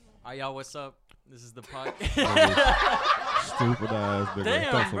Alright, y'all, what's up? This is the podcast. Stupid ass nigga.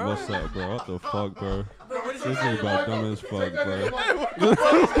 Damn, That's bro. What's up, bro? What the fuck, bro? What is This he nigga about dumb as fuck, bro.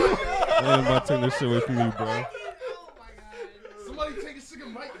 Oh Ain't about to take this shit away from me, bro. Somebody take a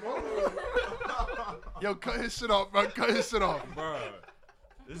second mic, bro. Yo, cut his shit off, bro. Cut his shit off. Bro.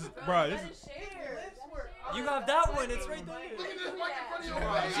 This is, bro, this is. You have that one. It's right there. Look at this mic in front of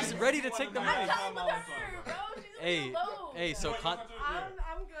your face. She's ready to take the mic. Hey, hey, so I'm good.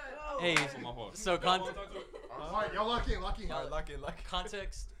 hey, so Alright, y'all lock in, lock in.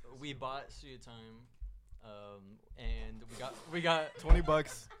 context. We bought Studio Time, and we got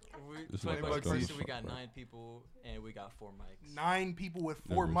 $20. This 20 motherfucker's bucks dumb per as so we fuck, got bro. 9 people, and we got 4 mics. 9 people with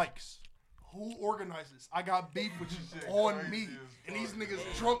 4 Niggas. mics. Who organizes? I got beef with you on me. And these niggas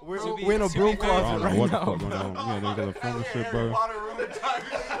drunk. We're, bro. we're in a broom I don't closet know right what the now. fuck going on. Yeah, nigga got a phone and shit, bro.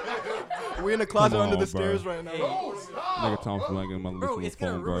 We're in the closet Come under on, the bro. stairs right now. Hey, No, stop. Nigga Tom flagging my bro, list it's on the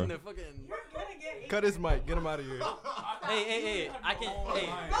gonna phone, bro. ruin the fucking. Cut his mic. Get him out of here. Hey, I can. Hey,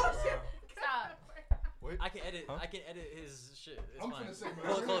 Stop. Wait. I can edit. Huh? I can edit his shit. It's I'm fine. finna say, man.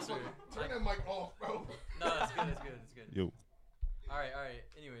 Pull it closer. Turn that mic off, bro. No, it's good. It's good. It's good. Yo. All right.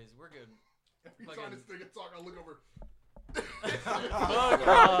 Anyways, we're good. Every time this nigga talk, I look over. Fuck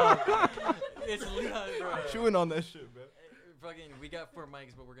off. It's Leon, bro. Chewing on that shit, man. Fucking, we got 4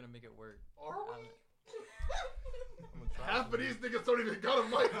 mics, but we're gonna make it work. Are we? Half of these niggas don't even got a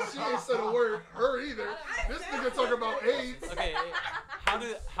mic. She ain't said a word. Her either. This nigga talking about AIDS. Okay, how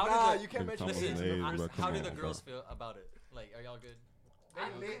do Nah, the you can't Nigga mention talking listen? about AIDS, bro. How Come do on, the bro. girls feel about it? Like, are y'all good? Oh,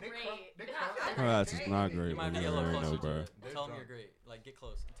 that's just not You great. might have to You get a little already know, closer to bro. it. Tell them you're great. Like, get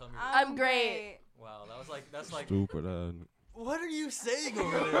close. And tell them you're I'm great. Wow, that's like. Stupid ass. What are you saying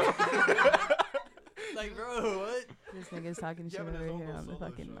over there? Like, bro, what? This nigga's talking shit over here on the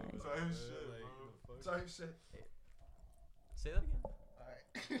fucking mic. Type shit. Say that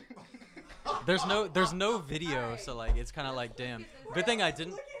again. There's no video, so like it's kind of like damn. Good thing I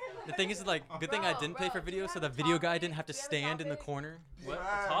didn't. The thing is like good thing I didn't pay for video, so the video guy didn't have to stand in the corner. What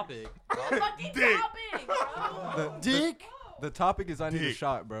the topic? Fucking Dick. topic, bro. Dick. The topic is I need a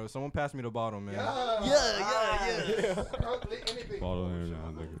shot, bro. Someone pass me the bottle, man. Yeah. Bottle here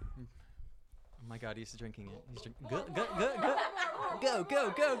now, nigga. Oh my god, he's drinking it. He's drinking.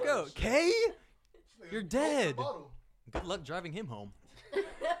 Go. K, you're dead. Good luck driving him home. Am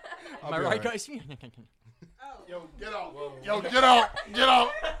I be right, alright. guys? Yo, get out. Yo, get out. Get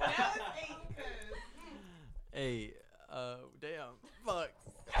out. Hey, damn, fuck.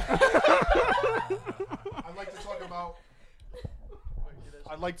 I'd like to talk about.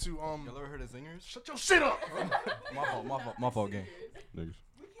 I'd like to Y'all ever heard of zingers? Shut your shit up. My fault, gang. Niggas.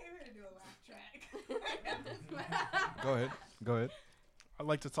 Go ahead. I'd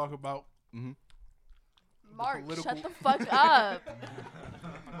like to talk about. Mark, political- shut the fuck up.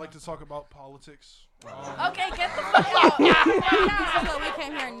 I'd like to talk about politics. Okay, get the fuck out. That's what we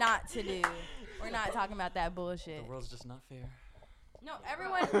came here not to do. We're not talking about that bullshit. The world's just not fair. No,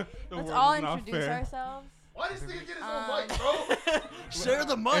 everyone, let's world all is not introduce fair. ourselves. Why this nigga get his own mic, bro? Share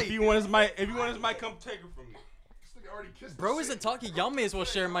the If you want his mic, come take it from me. This nigga already kissed Bro the isn't shit. talking. Y'all may as well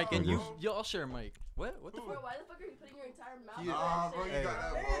share a mic, and y'all share a mic. What the Bro, fuck? why the fuck are you putting your entire mouth on that shit? you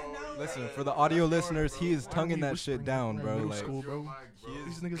got that, bro. Listen, for the audio listeners, he is tonguing that shit down, bro. Middle Like, school, bro.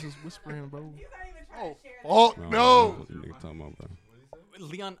 These niggas is whispering, bro. Oh. Oh, no. What the nigga talking about, bro?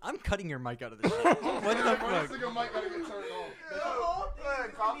 Leon, I'm cutting your mic out of this shit. What the Bro, fuck? this nigga mic gotta get turned off.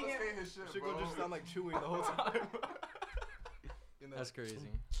 shit gonna just sound like chewing the whole time. That's crazy.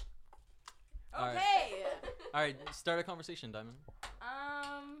 Okay. All right, start a conversation, Diamond.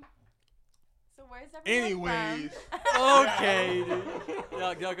 So where's everyone Anyways. from? Okay, dude.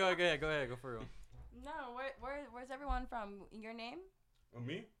 Yo, go ahead, go for real. No, where's everyone from? Your name?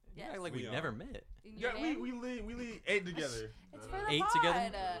 Me? Yes. Act like we Leon. never met. Your name? we lead 8 together. It's for the 8 pod.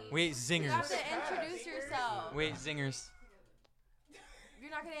 together? Wait, You have zingers. to introduce yourself. Wait, zingers.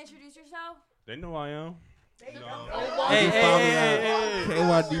 You're not gonna introduce yourself? They know I am. Hey.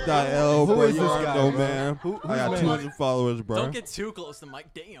 KYD.L, Who bro. is You this already guy, know, bro? man. Who's I got man? 200 followers, bro. Don't get too close to the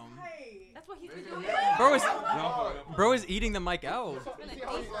mic. Damn. That's what he's been doing. Bro is eating the mic out. He's been a thief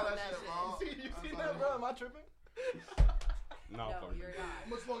on that shit. You see that, bro? Am I tripping? No, No, you're not. How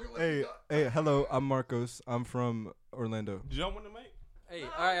much longer left you Hey, got? hello. I'm Marcos. I'm from Orlando. Did y'all want to make? Hey, all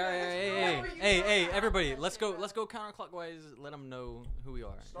right, hey, everybody, let's go counterclockwise. Let them know who we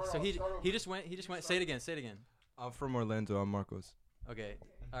are. So he just went. Say it again. I'm from Orlando. I'm Marcos. Okay.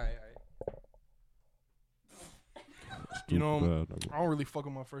 All right. You know, I don't really fuck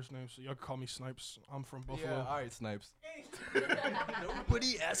with my first name, so y'all can call me Snipes. I'm from Buffalo. Yeah, all right, Snipes.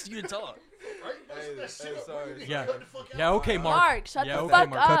 Nobody asked you to talk. Hey, sorry. Yeah. Yeah. Okay, Mark. Mark, shut Yeah, the okay, fuck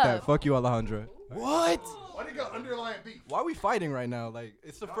Mark. up. Cut that. Fuck you, Alejandra. What? Why they got underlying beef? Why are we fighting right now? Like,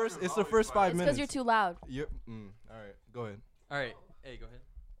 it's the first 5 It's minutes. because you're too loud. Yep. All right, go ahead. All right. Hey, go ahead.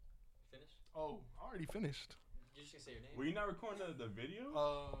 Finish. Oh, I already finished. You just gonna say your name. Were you not recording the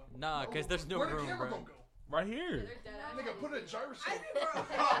video? Nah, cause there's no Where the room, camera bro. gonna go? Right here. Nigga, put a gyroscope.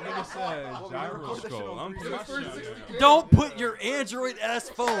 Nigga said gyroscope. I'm It's not for sure. 60K. Don't put your Android ass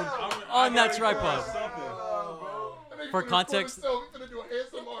phone on that tripod. For context-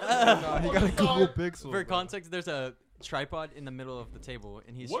 Nah, he got a Google Pixel. For bro. context, there's a tripod in the middle of the table,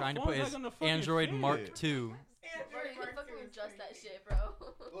 and he's What trying to phone put is his that gonna fucking Android fit? Mark II Bro, you can fucking adjust that shit, bro.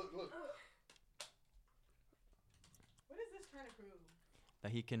 Look. What is this trying to prove?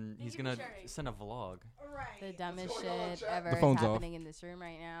 that he's you gonna for sharing. send a vlog. Right. The dumbest What's going on, shit chat? ever The is phone's off. happening in this room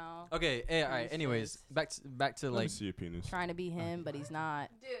right now. Okay, hey, all right. Please Anyways, fix. back to Let me like see your penis. Trying to be him, but he's not.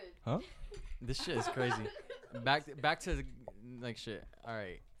 Dude. this shit is crazy. back to the, like shit. All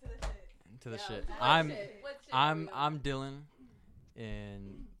right, to the shit. I'm Dylan,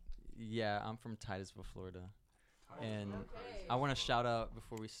 and yeah, I'm from Titusville, Florida, and I want to shout out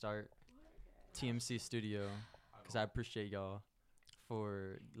before we start TMC Studio, because I appreciate y'all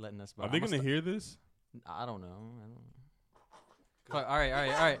for letting us. Are they gonna hear this? I don't know. Fuck, all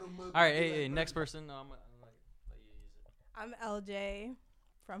right. Hey, next person. No, I'm gonna let you use it. I'm LJ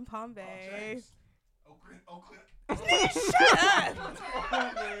from Palm Bay. Oakland. Shut up!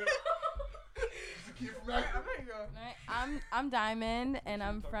 Alright, I'm Diamond, and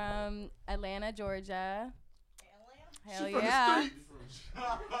I'm from Atlanta, Georgia. Hell She from yeah.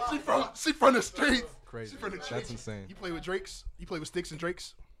 the streets. She from the streets. Crazy. She from the That's streets. insane. You play with Drakes? You play with Sticks and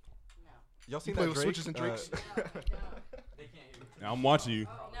Drakes? Y'all seen play that with Drake? switches and Drakes? I'm watching you.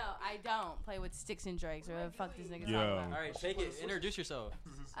 No, I don't play with Sticks and Drakes or whatever the fuck this nigga Yeah. talking All about. right, take it. Introduce yourself.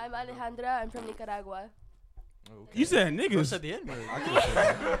 I'm Alejandra. I'm from Nicaragua. You said Bro niggas. said the N word.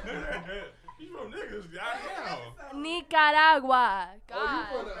 You from niggas? Goddamn. Nicaragua.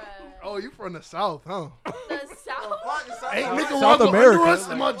 God, Oh, you from the South, huh? the South. Ain't South Nicaragua America. under us?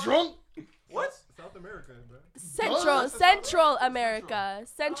 Am I drunk? What? South America, bro. Central America.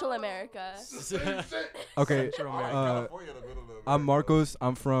 Central America. Okay. Central America. I'm Marcos.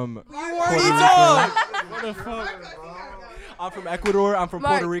 I'm from Puerto What Rico. the fuck? I'm from Ecuador. I'm from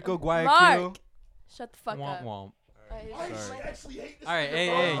Mark. Puerto Rico, Guayaquil. Mark. Shut the fuck Womp up. womp. Sorry. All right,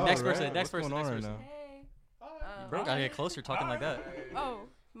 hey, next Alright, person, next what's person, going on next right person. now? Bro, gotta get closer talking like that. Oh,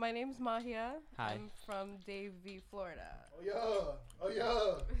 my name's Mahia. Hi. I'm from Davie, Florida. Oh,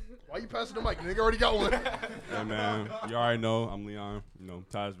 yeah. Why you passing the mic? Nigga already got one. Hey man, you already know I'm Leon. You know,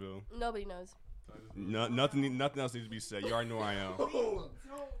 Titusville. Nobody knows. Nothing else needs to be said. You already know who I am.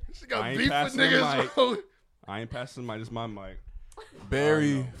 She I got ain't beef with passing the niggas, mic. bro. I ain't passing my. This is my mic.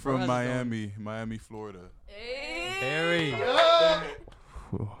 Barry Bro, from how's it Miami, Florida. Barry. Yeah.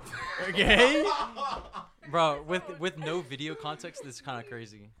 Okay. Bro, with no video context, this is kind of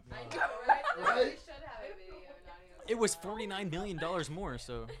crazy. Right? It was $49 million more,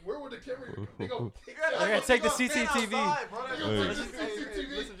 so Where would the camera They go kick they're gonna take the CCTV. They gonna take the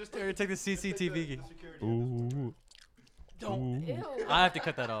CCTV. Listen, just They're gonna take the CCTV. Ooh. Don't. Ew. I have to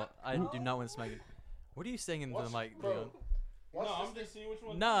cut that out. I do not want to smack it. What are you saying into the mic, Leon? Watch No, I'm this. just seeing which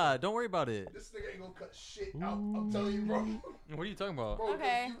one. Nah, don't worry about it. This nigga ain't gonna cut shit out. I'm telling you, bro. What are you talking about? Bro,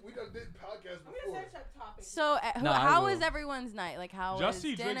 Okay. we done did podcasts before. So, No, I how will. was everyone's night? Like, how Just was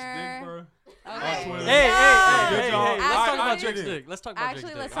see Drake's dinner? dick, bro. Okay. Twitter. Hey, Good hey, job. let's talk I about did Drake's it. dick. Let's talk about Actually,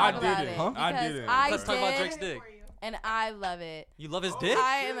 Drake's let's dick. talk I about did it. it. Huh? I Because did it. I Let's talk about did, Drake's dick. and I love it. You love his dick?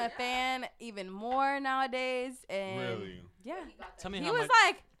 I am a fan even more nowadays, and Really? yeah, Tell me he how was much.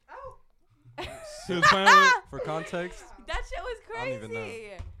 like, He was playing with. For context, that shit was I don't crazy. even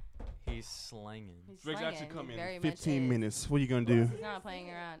know. He's slanging. He's Drake's slanging. actually come He in very much 15 is. minutes. What are you gonna do? He's not playing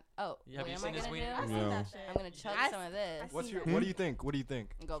around. Oh, Yeah, have what you am seen I his gonna wiener? do? Yeah. I'm gonna chug I some of this. what do you think? What do you think?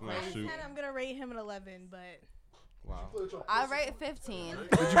 And go Nah, crazy. shoot. I'm gonna rate him an 11, but Wow. I rate 15.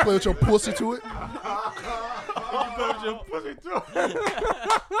 Did you play with your pussy to it?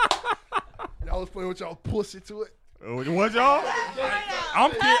 Y'all was playing with y'all pussy to it? What y'all?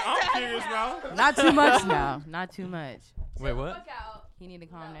 I'm curious now. Not too much now. Not too much. Wait, what? He need to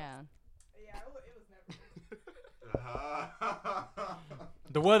calm down. yeah, it was never.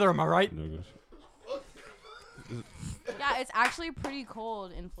 The weather, am I right? Yeah, it's actually pretty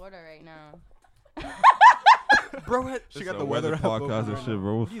cold in Florida right now. Bro, She got the weather app open podcast and right shit,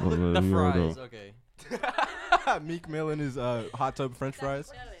 bro. What's you up, lick man? the You know fries. though. Okay. now. Meek Mill and his hot tub French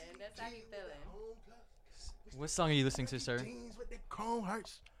fries. That's how you feeling. What song are you listening to, sir? Jeans with the chrome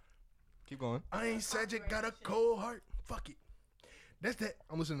hearts. Keep going. I ain't said you got a cold heart. Fuck it. That's that.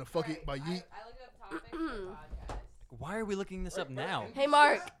 I'm listening to Fuck It by Yeet. I look up topics for podcasts. Why are we looking this up now? Hey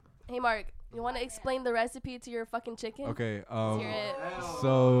Mark, you want to explain the recipe to your fucking chicken? Okay. Let's hear it.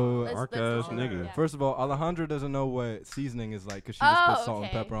 So Mark let's- ass nigga. yeah. first of all, Alejandra doesn't know what seasoning is like because she just puts Oh, salt and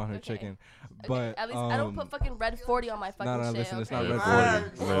okay, pepper on her okay. chicken. Okay, But at least I don't put fucking red 40 on my fucking no, shit. listen, it's okay? not red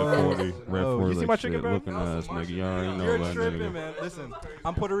Red 40. 40. Red Oh, 40. you see like my chicken, shit bro? looking ass nigga. You already know You're that tripping, nigga. man. Listen,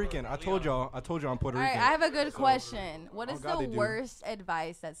 I'm Puerto Rican. I told y'all I'm Puerto All right, Rican. I have a good question. What is God, the they do. worst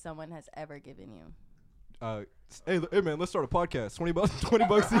advice that someone has ever given you? Hey man, let's start a podcast. $20 each.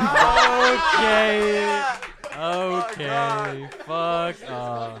 Okay. Fuck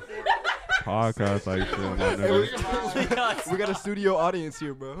off. Podcast like shit, my nigga. We got a studio audience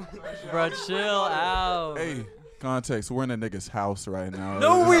here, bro. Bro, chill out. Hey, context. We're in that nigga's house right now.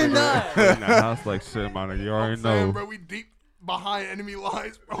 No, we're not. In the house like shit, my nigga. You already Saying, know. bro, we deep behind enemy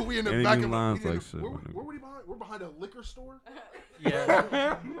lines. Bro, we in the Enemy back of lines we in like the- shit, Where, my nigga. where we behind? We're behind a liquor store.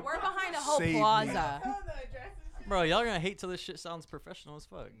 Yeah. We're behind a whole Save me. plaza. Bro, y'all gonna hate till this shit sounds professional as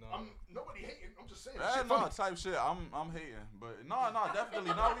fuck. Nobody hating. I'm just saying. That Shit no funny. type shit. I'm hating, but no,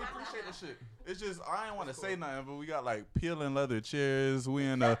 definitely no. We appreciate the shit. It's just I ain't want to say nothing, but we got like peeling leather chairs. We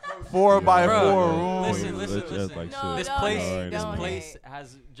in a 4x4 Bro, room. listen. That's just like No, shit. This don't place, hate, this don't place hate.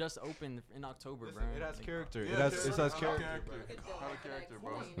 has just opened in October, bro. It has character. Yeah, It has character. Hella character,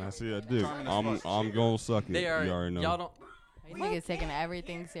 bro. I see a dick. I'm gonna suck it. They are. You already know. Y'all don't. You niggas taking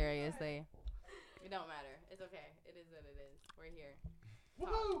everything seriously. It don't matter. It's okay. It is what it is. We're here.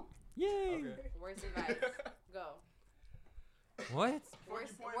 Woohoo! Yay. Worst advice. Go. What?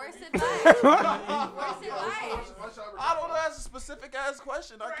 Worst advice. Worst advice. I don't know. That's a specific ass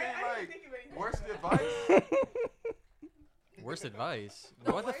question. I can't like worst advice. Worst advice?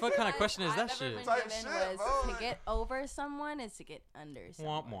 What the fuck kind of question is that shit? Type Given shit, was bro. to get over someone is to get under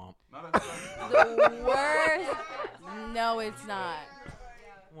someone. Womp womp. Not a- The worst. No, it's not.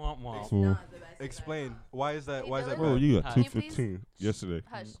 Womp womp. Fool. Not the best Explain. Why is that? Why is that? Bro, bad? you Hi. got Can you please- 215 yesterday.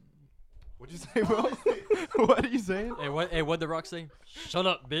 Hush. What'd you say, bro? What are you saying? Hey, what? Hey, what'd the Rock say? Shut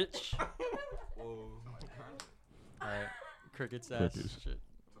up, bitch. All right, crickets ass Crickets. shit.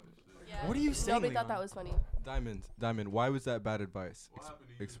 Yeah. What are you saying? Nobody thought Leon? that was funny. Diamond. Why was that bad advice?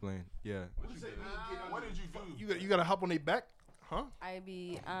 Explain. Yeah. What did you do? You gotta hop on their back, huh? I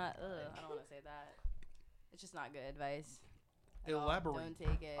be I don't want to say that. It's just not good advice. at all. Elaborate. Don't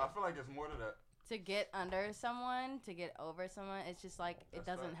take it. I feel like it's more to that. To get under someone, to get over someone, it's just like it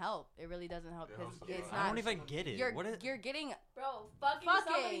doesn't help. It really doesn't help because it's I not. don't even get it. You're What is? you're getting Bro, fucking Fucking.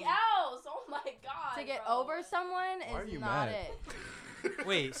 somebody else. Oh my god. to get bro. over someone Why are is you not mad? it.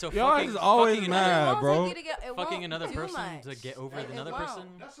 Wait, so Y'all fucking is always fucking mad. another, It won't bro. take you to get- it fucking won't another do person much. to get over It another won't. person.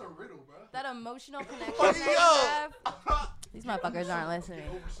 That's a riddle, bro. That emotional connection that you have. These motherfuckers aren't listening.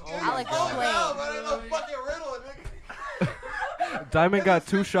 I'll explain. That ain't no fucking riddle, nigga. Diamond got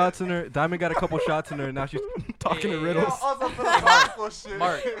 2 shots in her. Diamond got a couple shots in her. And now she's talking Hey, in hey, riddles. Also philosophical shit.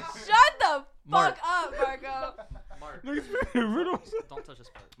 Mark, Shut the Mark. fuck up, Marco. Mark, Riddles. don't touch this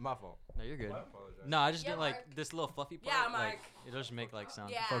part. My fault. No, you're good. No, I just Yeah, didn't like Mark. this little fluffy part. Yeah, Mark. Like, it doesn't make like sound.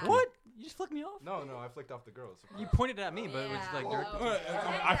 Yeah. Fuck you. What? You just flicked me off? No, I flicked off the girls. You pointed at me, but it was Yeah, like well,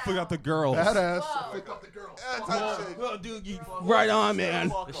 I forgot the girls. Badass. Whoa. Pick up the girl. Yeah, type shit. Well, dude, you right on,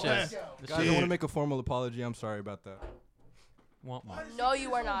 man. this shit. This Guys, I shit. want to make a formal apology. I'm sorry about that. Womp womp. No,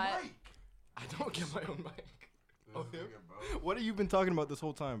 you are not. I don't get my own mic. Oh, yeah? What have you been talking about this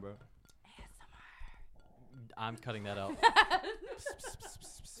whole time, bro? I'm cutting that out. We have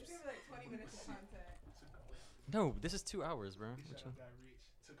like 20 minutes of content. No, this is 2 hours, bro. Which one?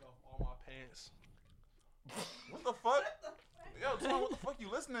 Took off all my pants. What the fuck? Yo, tell me what the fuck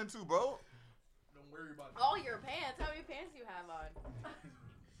you listening to, bro? Don't worry about it. All your pants. How many pants you have on?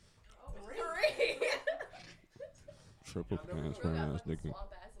 3. Triple pants, right ass nigga.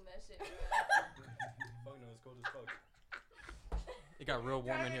 Swamp ass and that shit. Fuck no, it's cold as fuck. It got real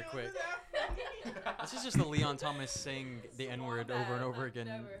warm in here quick. This is just the Leon Thomas saying the N word over and over again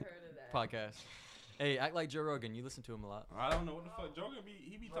Never heard of that. podcast. Hey, act like Joe Rogan. You listen to him a lot. I don't know what the fuck. Joe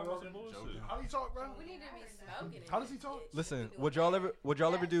he be talking some bullshit. How do you talk, bro? We need to be smoking. How does he talk? Listen, would y'all ever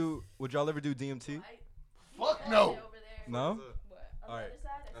do DMT? Fuck no. No? What? On All right. the other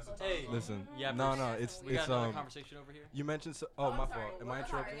side? That's close. Hey, Listen. yeah, No, but it's we got another it's conversation over here. you mentioned oh, my fault. Am I We're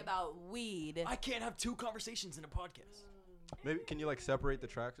interrupting? talking about weed. I can't have 2 conversations in a podcast. Maybe can you like separate the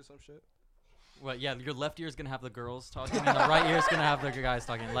tracks or some shit? Well, yeah, your left ear is gonna have the girls talking, and the right ear is gonna have the guys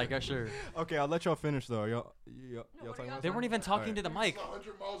talking. Like, sure. Okay, I'll let y'all finish though. Y'all talking about They weren't even talking to the mic.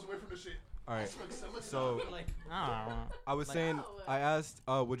 100 miles away from the shit. All right. So Like, I don't know. I was saying I asked,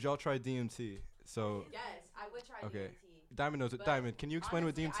 would y'all try DMT? So Yes, I would try Okay. DMT. Diamond knows it. But Diamond, can you explain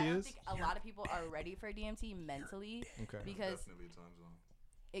honestly, what I DMT don't is? think a lot of people are ready for DMT mentally Okay. because Definitely time zone.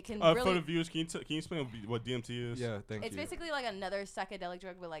 it can For really. the viewers, can you explain what DMT is? Yeah, thank It's you. basically like another psychedelic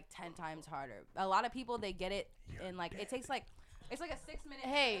drug, but like 10 times harder. A lot of people they get it, and like it takes like it's like a 6-minute.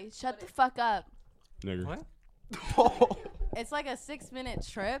 Hey, trip, shut but the fuck up. Nigger. What? It's like a 6-minute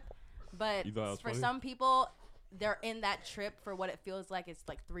trip, but You thought it was for funny? some people, they're in that trip for what it feels like. It's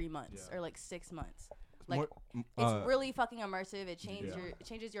like 3 months Yeah. or like 6 months. Like More- it's really fucking immersive. It changes Yeah. it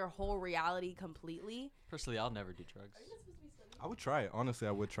changes your whole reality completely. Personally, I'll never do drugs. I would try it. Honestly,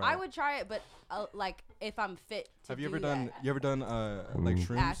 I would try I it. would try it, but like if I'm fit to Have you do ever done? that. You ever done like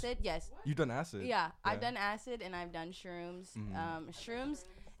shrooms? Acid? Yes. You've done acid. Yeah, I've Yeah. done acid and I've done shrooms. Mhm. Shrooms,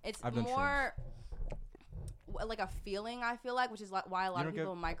 it's I've done more like a feeling. I feel like, which is why a lot of don't get-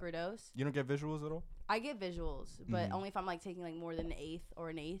 people microdose. You don't get visuals at all? I get visuals, but Mhm. only if I'm like taking like more than an eighth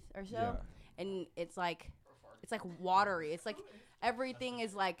or so. Yeah. And it's like watery. It's like everything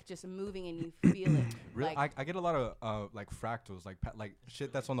is like just moving and you feel it. Really? Like, I get a lot of like fractals, like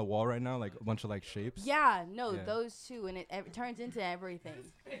shit that's on the wall right now, like a bunch of like shapes. yeah, no, Yeah. those two, and it turns into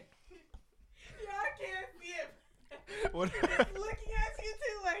everything. Yeah, I can't see it. What? It's looking at you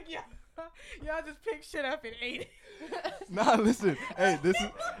too, like y'all just picked shit up and ate it. Nah, listen. Hey, this is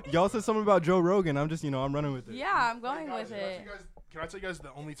y'all said something about Joe Rogan. I'm just, I'm running with it. Yeah, I'm going Guys, with it. Can I tell you guys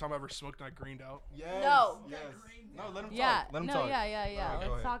the only time I ever smoked and I greened out? Yes. No. Yes. No, let him Yeah, talk. Let him no, talk. yeah. Alright, go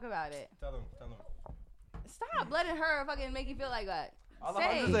Let's ahead. talk about it. Tell him. Stop letting her fucking make you feel like that.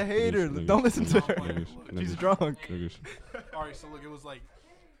 Alejandro's Say. a hater. Niggas. Don't listen to No, her. Niggas. She's Niggas. drunk. Niggers. All right, so look, it was like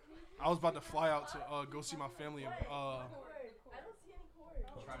I was about to fly out to go see my family.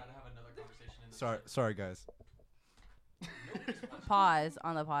 Sorry, guys. Pause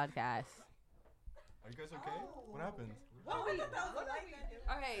on the podcast. Are you guys okay? What happened?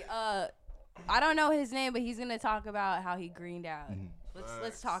 Okay, I don't know his name, but he's gonna talk about how he greened out. Mhm.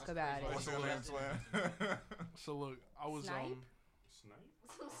 Let's talk about What's it. your name, Slam? So look, I was Snipe?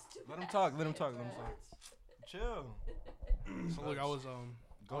 Let him talk. Chill. so look, I was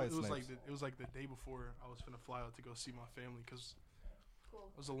Go ahead, it was Snipes. like the day before I was finna fly out to go see my family because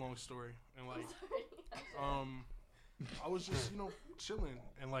it was a long story and like I was just chilling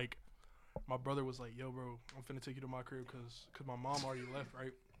and like my brother was like, yo bro, I'm finna take you to my crib cause my mom already left,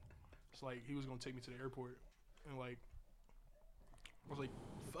 right? So like he was gonna take me to the airport and like I was like,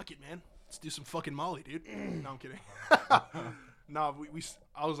 fuck it man, let's do some fucking Molly, dude. No, I'm kidding. Nah,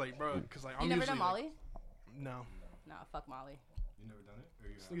 I was like, bro, cause like I'm You never usually done Molly? No, Nah, fuck Molly. You never done it?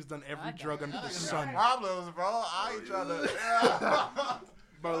 this nigga's done every I've done drug it. under the sun. Problems, bro. I ain't trying to.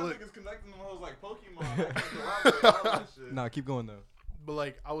 Bro, Y'all look. niggas connecting them hoes like Pokemon. All that shit. Nah, keep going though. But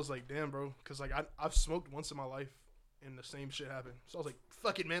like I was like, damn, bro, because like I've smoked once in my life, and the same shit happened. So I was like,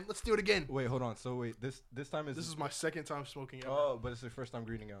 fuck it, man, let's do it again. Wait, hold on. So wait, this time is This is my second time smoking ever. Oh, but it's the first time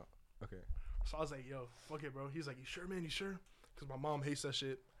greening out. Okay. So I was like, yo, fuck it, bro. He's like, you sure, man? You sure? Because my mom hates that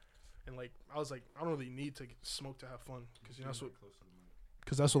shit. And like I was like, I don't really need to smoke to have fun,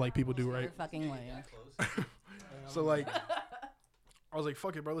 because that's what like people do, right? You're fucking lame. So like I was like,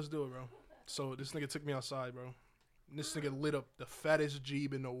 fuck it, bro, let's do it, bro. So this nigga took me outside, bro. And this nigga lit up the fattest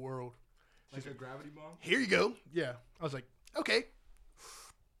Jeeb in the world. Like a gravity bomb? Here you go. Yeah. I was like, okay.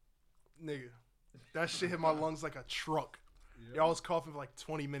 Nigga, that shit hit my lungs like a truck. Y'all was coughing for like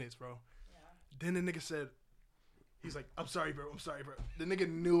 20 minutes, bro. Then the nigga said, he's like, I'm sorry, bro. The nigga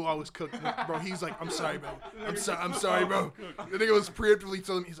knew I was cooked, bro. He's like, I'm sorry, bro. I'm sorry, bro. The nigga was preemptively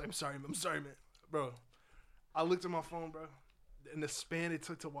telling me, he's like, I'm sorry, man. Bro, I looked at my phone, bro. In the span it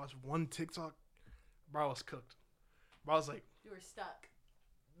took to watch one TikTok, bro, I was cooked. Bro, I was like, You were stuck.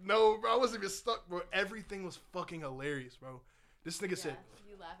 no, bro, I wasn't even stuck, bro. Everything was fucking hilarious, bro. This nigga said,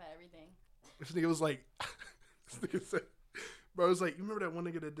 You laugh at everything. this nigga was like, this nigga said, bro, it was like, you remember that one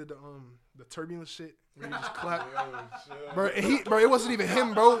nigga that did the turbulence shit? Where he just clapped? Bro, and bro, it wasn't even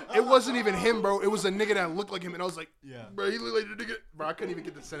him, bro. It wasn't even him, bro. It was a nigga that looked like him, and I was like, Yeah. bro, he looked like the nigga. Bro, I couldn't even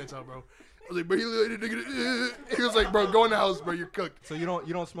get the sentence out, bro. I was like, bro, he looked like the nigga. He was like, bro, go in the house, bro, you're cooked. So you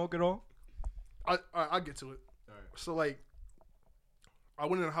don't smoke at all? I'll get to it. Alright. So like, I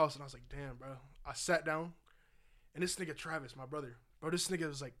went in the house and I was like, damn, bro. I sat down, and this nigga Travis, my brother, bro, this nigga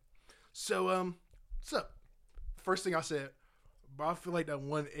was like, so what's up? First thing I said, bro, I feel like that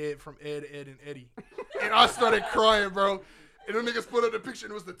one Ed from Ed, and Eddie, and I started crying, bro. And the niggas put up the picture,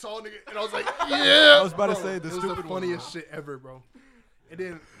 and it was the tall nigga, and I was like, yeah. I was about to bro. say, the it was stupid the one, funniest shit ever, bro. And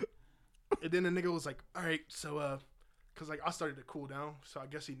then the nigga was like, all right, so cause like I started to cool down, so I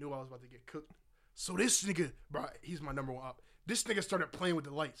guess he knew I was about to get cooked. So this nigga, bro, he's my number one op. This nigga started playing with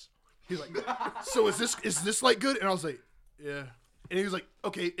the lights. He's like, so is this light good? And I was like, yeah. And he was like,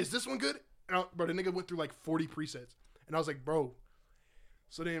 okay, is this one good? bro, the nigga went through like 40 presets. And I was like, bro.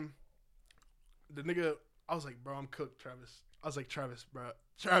 So then the nigga, I was like, bro, I'm cooked, Travis. I was like, Travis,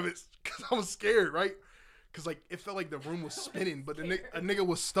 because I was scared, right? Because like it felt like the room was spinning, but a nigga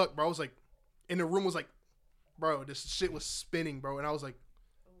was stuck, bro. I was like, and the room was like, bro, this shit was spinning, bro. And I was like,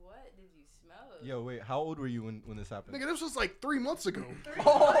 what did you smell? Yo, wait, how old were you when this happened? nigga, this was like 3 months ago.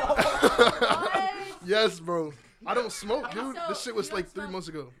 What? Yes, bro. I don't smoke, dude. So, This shit was you like don't 3 smoke months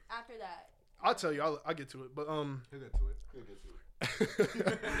ago. After that. I'll tell you. I'll get to it. But He'll get to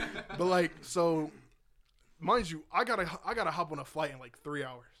it. but like, so mind you, I gotta hop on a flight in like 3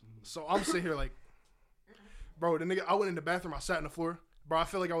 hours. So I'm sitting here like, bro, the nigga, I went in the bathroom, I sat on the floor, bro. I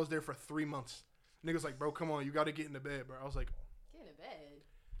feel like I was there for 3 months. Nigga's like, bro, come on, you gotta get in the bed, bro. I was like, Get in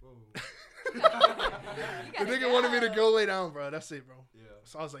bed. the nigga wanted me to go lay down, bro. That's it, bro. Yeah.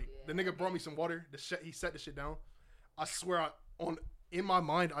 So I was like, the nigga brought me some water. He set the shit down. I swear, in my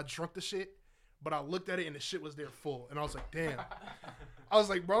mind, I drunk the shit, but I looked at it and the shit was there full, and I was like, damn. I was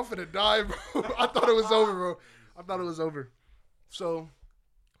like, bro, I'm finna die, bro. I thought it was over, bro. I thought it was over. So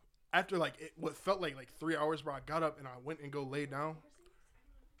after like what felt like 3 hours, bro, I got up and I went and go lay down,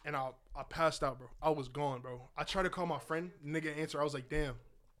 and I passed out, bro. I was gone, bro. I tried to call my friend. Nigga answer. I was like, damn,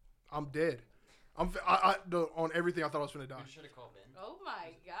 I'm dead. On everything I thought I was finna die. should have called Ben. Oh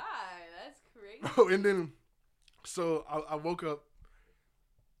my god, that's crazy. Bro, and then, so I woke up.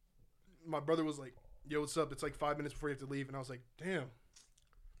 My brother was like, "Yo, what's up?" It's like 5 minutes before you have to leave, and I was like, "Damn."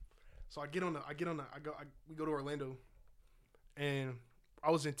 So we go to Orlando, and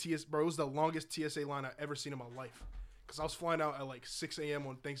I was in TS. Bro, it was the longest TSA line I've ever seen in my life, cause I was flying out at like 6 a.m.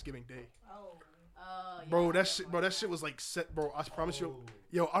 on Thanksgiving Day. Bro, that shit was like set, bro. I promise you,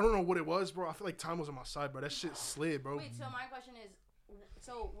 yo, I don't know what it was, bro. I feel like time was on my side, bro. That shit slid, bro. Wait, so my question is,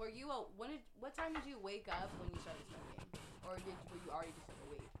 so were you what time did you wake up when you started smoking, or were you already just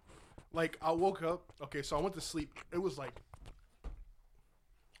awake? Like, I woke up. Okay, so I went to sleep. It was like,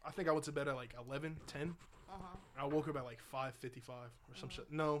 I think I went to bed at like 11, 10. I woke up at like 5:55 or some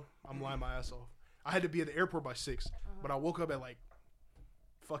shit. No, I'm lying my ass off. I had to be at the airport by 6, but I woke up at like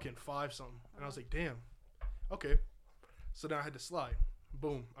fucking 5 something, and I was like, damn, okay. So then I had to slide.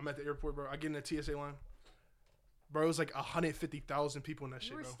 Boom, I'm at the airport, bro. I get in the TSA line, bro. It was like 150,000 people in that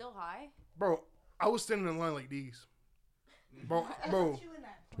shit, You were bro. still high? Bro, I was standing in line like these, bro.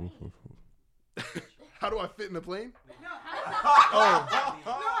 How do I fit in the plane? No, how Oh. did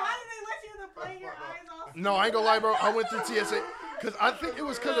they let you in the plane? Your eyes all No, I ain't gonna lie, bro. I went through TSA because I think it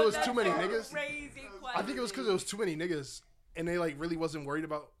was because it was too many That's a niggas. Crazy I think it was because it was too many niggas, and they like really wasn't worried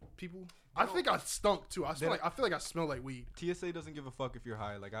about people. I think I stunk too. I feel like I smell like weed. TSA doesn't give a fuck if you're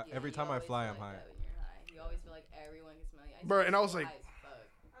high. Like Yeah, every you time I always fly, feel I'm like high. that when you're high. You always feel like everyone can smell you. Bro, and I was like, high as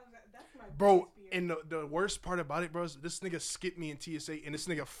fuck. That's my Bro, biggest fear. and the worst part about it, bro, is this nigga skipped me in TSA, and this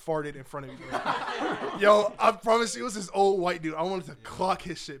nigga farted in front of me, bro. Yo, I promise you, it was this old white dude. I wanted to clock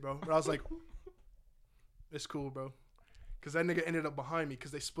his shit, bro. But I was like, it's cool, bro. Because that nigga ended up behind me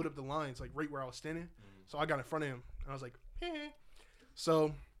because they split up the lines, like right where I was standing. So I got in front of him, and I was like,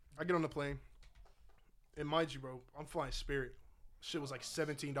 So I get on the plane, and mind you, bro, I'm flying Spirit. Shit was like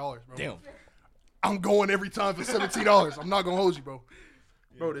 $17, bro. Damn. I'm going every time for $17. I'm not gonna hold you, bro.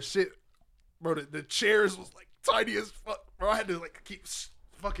 Bro, the shit, bro, the chairs was like tiny as fuck, bro. I had to like keep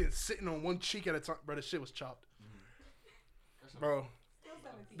fucking sitting on one cheek at a time, bro. The shit was chopped, bro.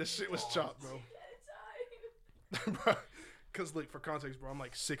 The shit was chopped, bro. Bro, cause like for context, bro, I'm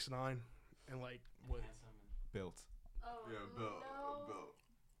like 6'9" and like what? Built. Oh, Yeah, Bill.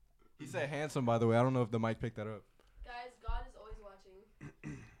 He said handsome, by the way. I don't know if the mic picked that up. Guys, God is always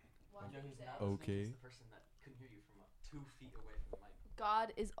watching. Watch what you say. Okay. The person that couldn't hear you from 2 feet away from the mic.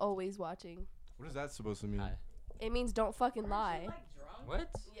 God is always watching. What is that supposed to mean? Hi. It means don't fucking lie. What?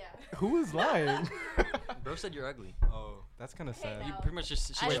 Yeah. Who is lying? Bro said you're ugly. Oh, that's kind of Hey, sad. now. You pretty much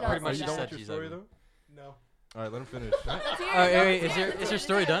just I she did not pretty say much Are you just done said with your she's story ugly. though? No. All right, let him finish. Let's hear it. Oh, No, wait, let's is hear your- it. is your Let's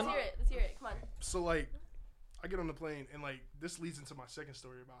story hear it. done? Let's hear it. Let's hear it. Come on. So like, I get on the plane, and like this leads into my second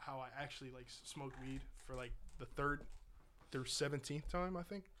story about how I actually like smoked weed for like the 3rd through 17th time, I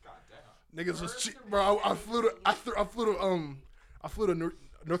think. God damn. Niggas was cheap, bro. I flew to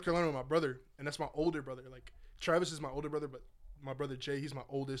North Carolina with my brother, and that's my older brother. Like Travis is my older brother, but my brother Jay, he's my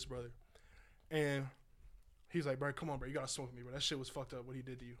oldest brother. And he's like, bro, come on, bro, you gotta smoke with me, bro. That shit was fucked up what he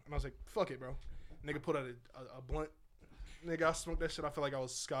did to you. And I was like, fuck it, bro. Nigga put out a blunt. Nigga, I smoked that shit. I feel like I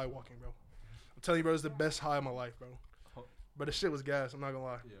was skywalking, bro. I'm telling you, bro, it was the best high of my life, bro. But the shit was gas. I'm not gonna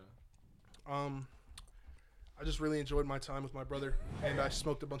lie. Yeah. I just really enjoyed my time with my brother, and I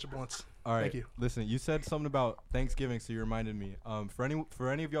smoked a bunch of blunts. All right. Thank you. Listen, you said something about Thanksgiving, so you reminded me. For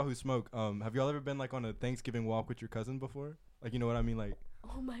any of y'all who smoke, have y'all ever been like on a Thanksgiving walk with your cousin before? Like, you know what I mean? Like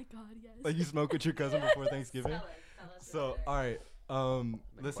Oh my God, yes. Like you smoke with your cousin before Thanksgiving. So all right,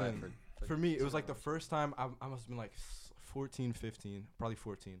 listen. For me, it was like the first time I must have been like 14, 15, probably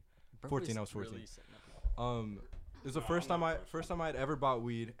 14. 14, I was 14. It was the first time I'd ever bought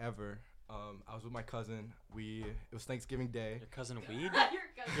weed ever. I was with my cousin. It was Thanksgiving Day. Your cousin Weed?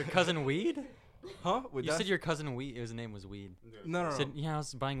 Your cousin Weed? Huh? You said your cousin Weed. His name was Weed. No. You said, yeah, I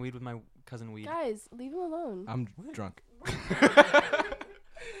was buying weed with my cousin Weed. Guys, leave him alone. I'm drunk.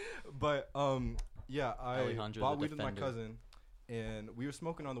 But yeah, I Alejandro bought the weed with my Defender. cousin, and we were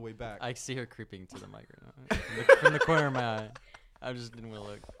smoking on the way back. I see her creeping to the mic right now. From the corner of my eye. I just didn't want to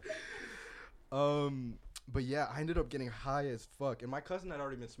look. But yeah, I ended up getting high as fuck, and my cousin had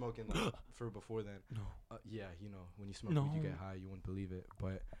already been smoking like for before then. No. Yeah, you know, when you smoke weed, you get high. You wouldn't believe it,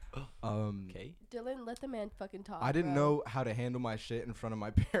 but Okay. Dylan, let the man fucking talk. I didn't bro. know how to handle my shit in front of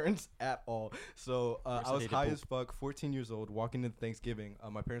my parents at all. So First I I was hated high poop. as fuck, 14 years old, walking into Thanksgiving.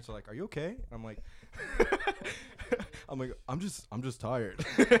 My parents are like, "Are you okay?" And I'm like, "I'm like, I'm just tired."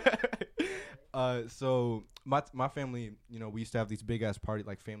 So my family, you know, we used to have these big ass party,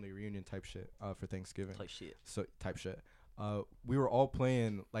 like family reunion type shit for Thanksgiving. Play shit. So type shit. We were all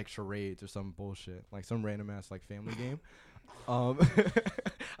playing like charades or some bullshit, like some random ass like family game.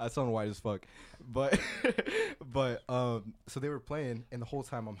 I sound white as fuck, but so they were playing, and the whole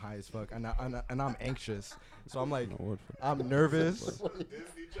time I'm high as fuck, and I'm anxious. So I'm like, I'm nervous.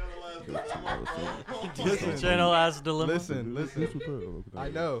 Disney Channel ass dilemma. Listen. I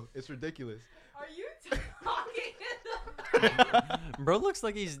know it's ridiculous. Are you talking? Bro looks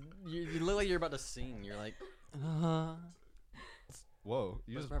like you look like you're about to sing. You're like, Whoa,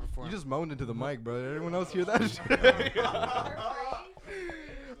 you What's just right before him? moaned into the mic, bro. Did everyone else hear that shit?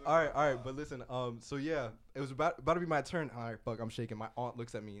 All right, but listen, so yeah, it was about to be my turn. All right, fuck, I'm shaking. My aunt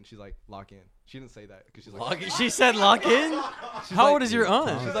looks at me and she's like, "Lock in." She didn't say that because she's like, lock in? She said lock in? How old is your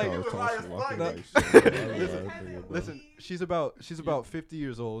aunt? She's like, listen, she's about 50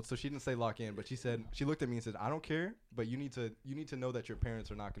 years old, so she didn't say lock in, but she looked at me and said, "I don't care, but you need to know that your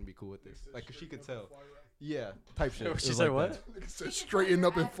parents are not gonna be cool with this." Like, 'cause she could tell. Yeah, type shit. She It was said like what? that. Said straighten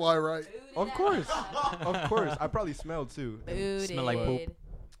up and fly right. Of course. I probably smelled too. Smell like poop.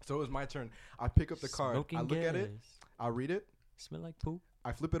 So it was my turn. I pick up the card. Smoking I look at it. gas. I read it. Smell like poop.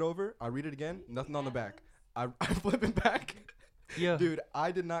 I flip it over. I read it again. Nothing on the back. I flip it back. Yeah. Dude, I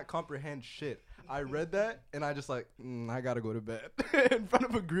did not comprehend shit. I read that and I just like, I gotta go to bed. In front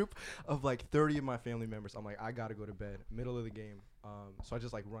of a group of like 30 of my family members. I'm like, I gotta go to bed. Middle of the game. So I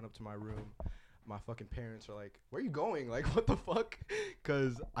just like run up to my room. My fucking parents are like, "Where are you going? Like, what the fuck?"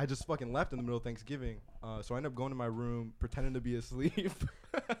 Because I just fucking left in the middle of Thanksgiving. So I end up going to my room, pretending to be asleep.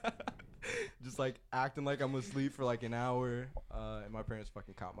 Just like acting like I'm asleep for like an hour. And my parents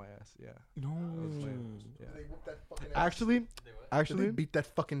fucking caught my ass. Yeah. No. That was lame. Yeah. They whoop that fucking ass. Actually, Did they beat that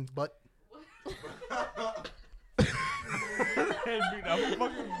fucking butt.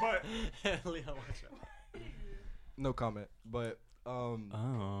 Leon, watch out. no comment. But Oh.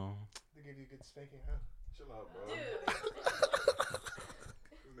 They gave you a good spanking, huh? Chill out, bro.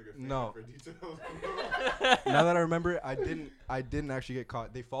 no. Now that I remember, I didn't actually get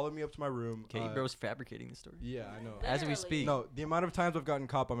caught. They followed me up to my room. Okay, bro's fabricating the story. Yeah, I know. As we speak. No, the amount of times I've gotten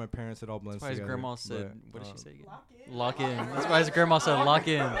caught by my parents, it all blends That's why his together. grandma said, but, what did she say again? Lock in. Lock in. That's why his grandma said lock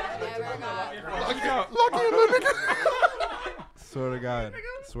in. Swear to God.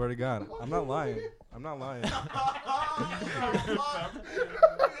 Swear to God. I'm not lying.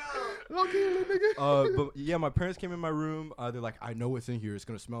 But yeah, my parents came in my room. They're like, "I know what's in here. It's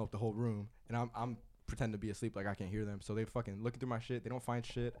gonna smell up the whole room." And I'm pretending to be asleep, like I can't hear them. So they fucking looking through my shit. They don't find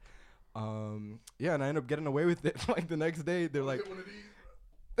shit. Yeah, and I end up getting away with it. Like the next day, they're like,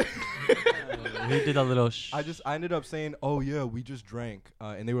 He did a little I ended up saying, "Oh yeah, we just drank,"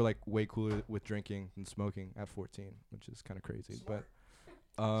 and they were like way cooler with drinking than smoking at 14, which is kind of crazy. But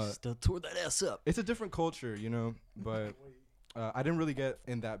still tore that ass up. it's a different culture, you know. But I didn't really get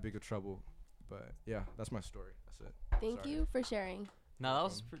in that big of trouble. But yeah, that's my story. That's it. Thank Sorry. you for sharing. No, that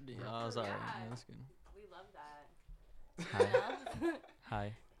was pretty. I was alright. Yeah, that's good. We love that.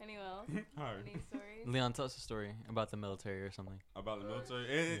 Hi. Anyone else? Hi. Any stories? Leon, tell us a story about the military or something. About the military,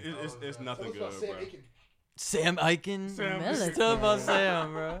 it's nothing good, bro. Sam Eichen? Sam. Tell about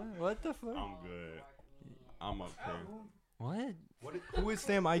Sam, bro. What the fuck? I'm good. I'm up here. What? Who is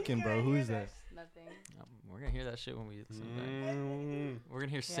Sam Eichen, bro? Who is that? Nothing. We're gonna hear that shit when we listen back. We're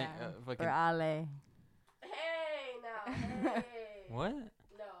gonna hear Sam. Yeah. Fucking. Or Ale. Hey, now. Hey. What?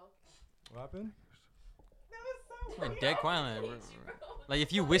 No. What happened? We're dead quiet. Like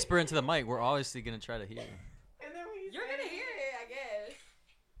if you whisper into the mic, we're obviously gonna try to hear. And then when You're gonna hear it, I guess.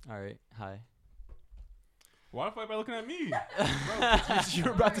 All right. Hi. Why the fuck am I looking at me?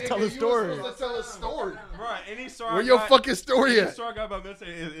 You're about to tell a story. Let's tell a story. Right, any story. Where your fucking story Any at? story I got about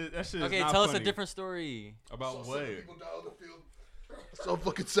military, that shit is Okay, not tell us a funny. different story. About what? So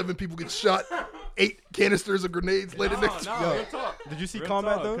fucking 7 people get shot. 8 canisters of grenades later next to real talk. Did you see Real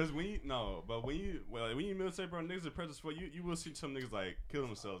combat talk, though? Because when you military, bro, niggas are present for you will see some niggas like kill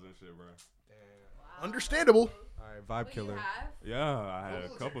themselves and shit, bro. Understandable. All right, vibe killer. Yeah, I had a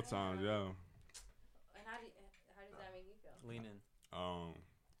couple times. Yeah. And how does that make you feel? Lean in.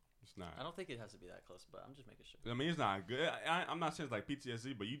 It's not. I don't think it has to be that close, but I'm just making sure. I mean, it's not good. I'm not saying it's like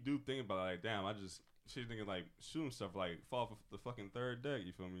PTSD, but you do think about like, damn, she's thinking like shooting stuff like fall off the fucking 3rd deck.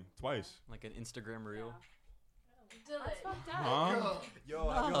 You feel me? Twice. Like an Instagram reel. That's fucked up. Huh? Yo,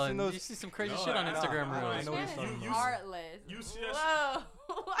 have Oh, y'all seen and those? you see some crazy No, shit on I- Instagram I- I reels. know Man what is you're talking about. heartless. You see that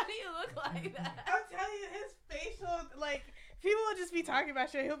Whoa. Why do you look like that? I'm telling you, his facial, like, people will just be talking about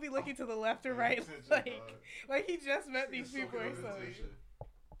shit. He'll be looking to the left or right, like he just met these people or something.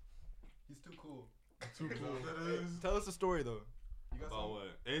 He's too cool. Too cool. Tell us a story though. You got About some? what?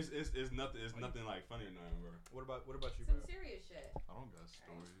 It's nothing. It's nothing like funny or nothing, bro. What about you, Some bro? serious shit. I don't got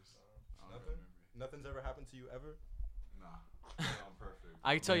stories. I don't Nothing? remember. Nothing's ever happened to you ever? Nah. I'm perfect.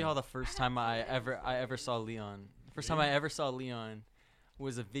 I can tell you how the first time I ever saw Leon. The first time I ever saw Leon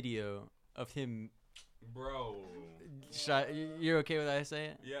was a video of him. Bro. You're okay with that I say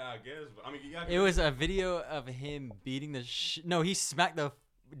it? Yeah, I guess. But, I mean, you got. It was a video of him beating the No, he smacked the.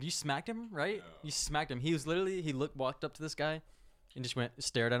 You smacked him, right? Yeah. You smacked him. He was literally walked up to this guy, and just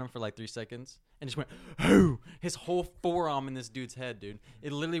stared at him for like 3 seconds, and just went, "Hoo!" His whole forearm in this dude's head, dude.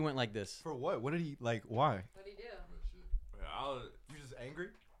 It literally went like this. For what? What did he like? Why? What do you do? Yeah, I was. You just angry?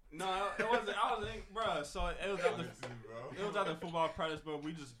 No, it wasn't. I was, bro. So it was after. It was after football practice, but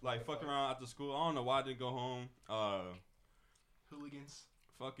we just like fucking around after school. I don't know why I didn't go home. Hooligans.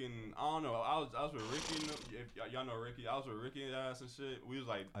 Fucking, I don't know. I was with Ricky. If y'all know Ricky, I was with Ricky and ass and shit. We was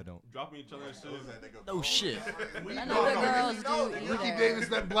like I don't. dropping each other and shit. Oh shit! I know the girls do Ricky either. Davis,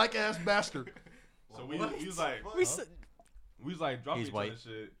 that black ass bastard. So we was like We s- we was like dropping He's each white. other and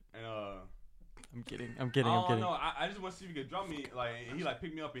shit. And I'm kidding. I'm kidding. I I'm don't kidding. know. I just want to see if he could drop me. Like, and he like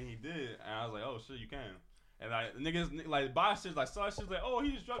picked me up and he did. And I was like, oh shit, you can. And like niggas like buy shit like saw shit like, oh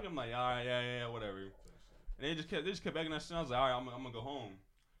he just dropped me. I'm like, all right, yeah, whatever. And they just kept bagging that shit. I was like, all right, I'm gonna go home.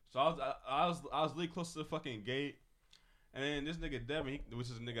 So I was really close to the fucking gate. And then this nigga Devin, which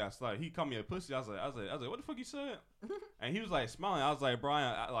is a nigga I slide, he called me a pussy. I was like, what the fuck you said? And he was like smiling. I was like,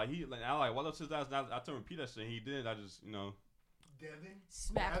 Brian, I walked up to his ass and I told him to repeat that shit. And he did. I just, Devin.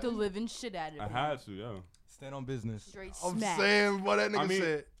 Smack the living shit out of him. I had to, yeah. Stand on business. Straight I'm smack. saying what that nigga I mean,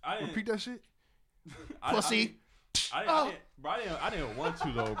 said. I didn't, Repeat that shit. I- Pussy. I didn't want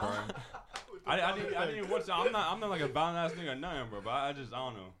to though, bro. I didn't want to. I'm not like a violent ass nigga or nothing, bro. But I don't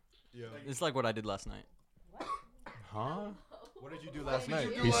know. Yeah. It's like what I did last night. Huh? What did you do last night?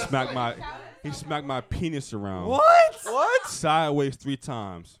 He smacked my penis around. What? Sideways 3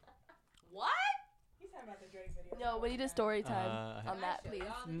 times. What? He's talking about the Drake video. No, we need a story time Uh, on that, please.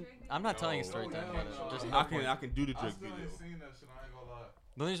 I'm not telling a story time about it. Just I can do the I Drake still video. ain't seen that shit. I ain't gonna lie.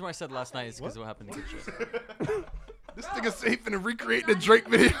 The only reason why I said last night is because what happened to good shit. This nigga safe finna recreate the Drake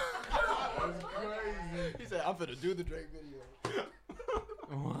video. He said, I'm finna do the Drake video.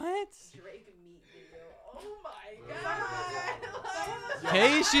 What? Drake meat video. Oh my god.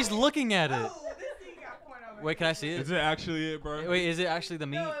 Okay, she's looking at it. Oh, this thing got porn on Wait, can I see it? Is it actually it, bro? Wait, is it actually the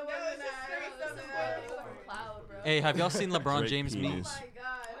meat? No, it wasn't Cloud, bro. Hey, have y'all seen LeBron Drake James meat? penis. Oh my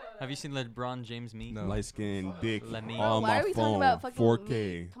god. Have you seen LeBron James meet? No. Light skin, dick, Let me- on Why my are we talking phone, about fucking 4K,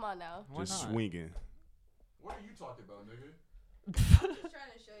 meat? Come on now. Why just not? swinging. What are you talking about, nigga? I'm just trying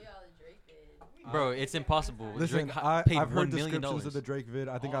to show y'all the Drake vid. Bro, it's impossible. Listen, Drake paid I've heard $1 million. descriptions of the Drake vid.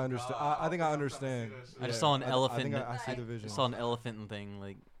 I think Oh, I understand. God. I think I understand. I just saw an I elephant. think I see the vision. saw an elephant thing,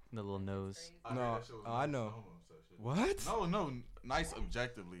 like the little nose. I No, heard that shit was I nice. know. Homo said shit. What? No, nice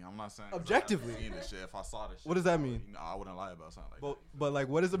objectively. I'm not saying. 'cause Objectively? I've seen this shit. If I saw this shit. What does that mean? You know, I wouldn't lie about something like But like,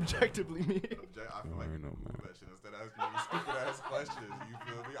 what does objectively mean? that. I feel like I you know, can man. Google that shit instead of asking me stupid ass questions. You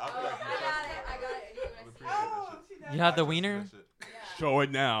feel me? I feel Oh, like you I got trust it. me. I got it. I would appreciate that shit. You have the I trust wiener? that shit. Show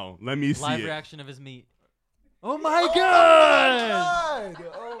it now. Let me see Live it. reaction of his meat. Oh my god!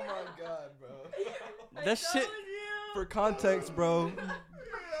 Oh my god, bro. That shit. For context, bro.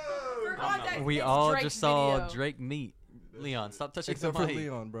 For context, We it's all Drake's just saw video. Drake meat. Leon, stop touching Except the for mic.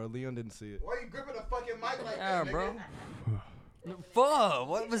 Leon, bro. Leon didn't see it. Why you gripping the fucking mic like Yeah, that, bro. nigga? Fuck!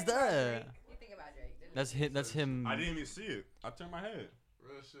 What was that? You think about Drake, didn't That's him. That's him. I didn't even see it. I turned my head.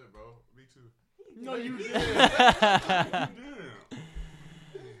 Real shit, bro. Me too. No, you did. You did.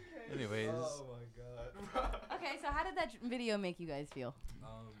 Anyways, Oh my god. Okay, so how did that video make you guys feel?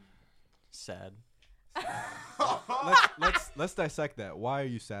 sad. Let's dissect that. Why are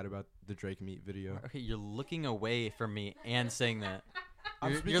you sad about the Drake Meat video? Okay, you're looking away from me and saying that.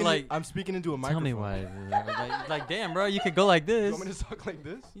 I'm speaking into a microphone. Tell me why. Like, damn, bro, you could go like this. You want me to talk like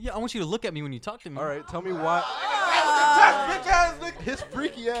this? Yeah, I want you to look at me when you talk to me. All right, tell me why. His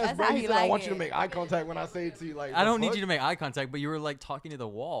freaky ass, That's bro. how He he said I like want you to it. make eye contact when I say it to you. Like, I don't need you to make eye contact, but you were like talking to the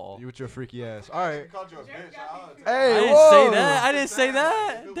wall. You with your freaky ass. All right. Called you a bitch. Hey, I didn't whoa. say that. I didn't say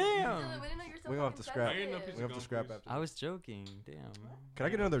that. Damn. We gonna have to scrap. I ain't no piece We of have to gum, scrap please. after. I was joking. Damn. Can I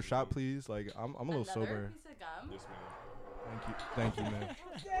get another shot, please? Like, I'm a little sober. Piece of gum? Yes, man. Thank you, man.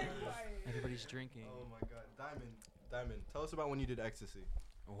 Everybody's drinking. Oh my God, Diamond, tell us about when you did ecstasy.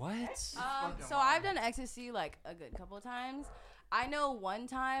 What? So I've done ecstasy like a good couple of times. I know one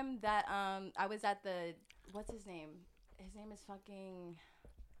time that I was at the what's his name? His name is fucking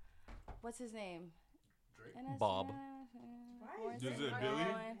what's his name? Drake? Bob. Is it Billy?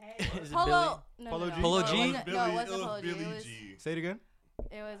 Is it Polo. Billy? No, Polo no, G? no. Polo No, G? it wasn't- No, it wasn't was Polo G. Billy It was, G. Say it again.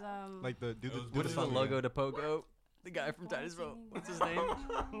 it was Like the do It was the What is the Billy. logo to Pogo? The guy from Titusville. What's his name?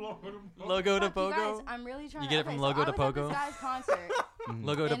 Logo Logo to Fuck, you guys, Pogo? I'm really trying You to get it from okay, Logo so to I was at Pogo? this guy's concert.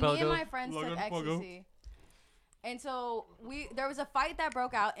 Logo to And me and Pogo? my friends Logo took to Pogo. ecstasy. And so there was a fight that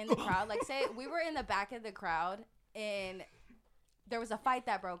broke out in the crowd. Like, say we were in the back of the crowd, and there was a fight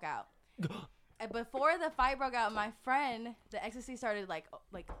that broke out. And before the fight broke out, my friend, the ecstasy started like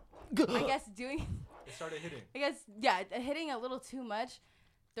I guess doing. It started hitting. I guess hitting a little too much.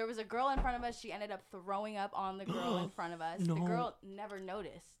 There was a girl in front of us. She ended up throwing up on the girl in front of us. The No. girl never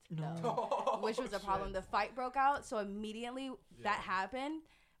noticed, No. though, which was a problem. The fight broke out, so immediately that happened,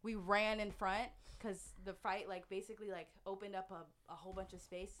 we ran in front because the fight basically opened up a whole bunch of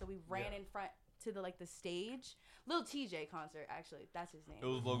space. So we ran in front to the stage. Lil TJ concert, actually, that's his name. It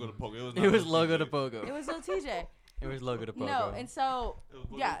was Logo to Pogo. It was Logo to Pogo. It was Lil TJ. It was Logo to Pogo. No, and so It was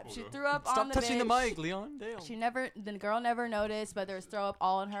Logo yeah, to she Pogo. threw up Stop on the touching the bitch. mic, Leon. Damn. The girl never noticed, but there was throw up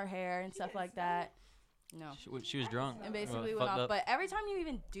all in her hair and stuff like that. No. She was drunk. And basically Well, went fucked off. up. But every time you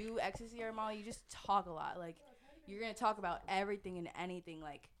even do ecstasy or Molly, you just talk a lot. Like, you're going to talk about everything and anything.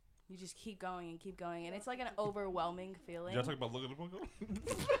 Like, you just keep going and keep going. And it's like an overwhelming feeling. Did y'all talk about Logo to Pogo?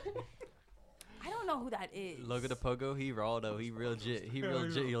 I don't know who that is. Logo to Pogo, he raw though. He real jit. He real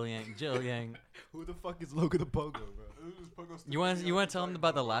Jill Yang. Who the fuck is Logo the Pogo, bro? You want to tell him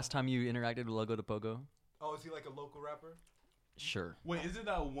about the last time you interacted with Logo to Pogo? Oh, is he like a local rapper? Sure. Wait, is it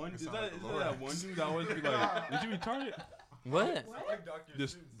that one? Is sound that like the that one dude that always be like, "Did you retarded?" What?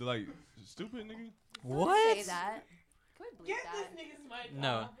 Just stupid nigga. What? Say that. Can we bleep Get that? this nigga's mic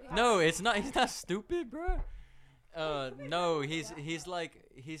No, off. no, it's not. He's not stupid, bro. No, he's like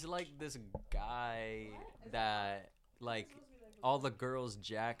this guy that all the girls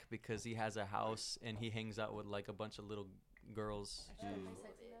jack because he has a house and he hangs out with a bunch of little girls.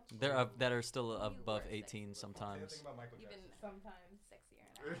 That are still above 18 sometimes. Even sometimes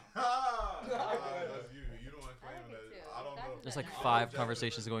sexier. That's you. You don't want to claim that. I don't know. There's 5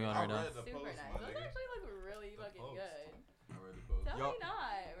 conversations going on I right now. read the Super post, nice. my Those nigga. actually look really fucking post. good. I read the post. Tell Y'all- me not,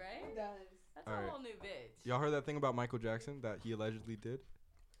 right? It does. That's Alright. a whole new bitch. Y'all heard that thing about Michael Jackson that he allegedly did?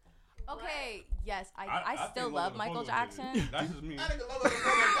 Okay, yes, I think still Logo love to Michael Pogo did it. Jackson. That's just me. That nigga Logo the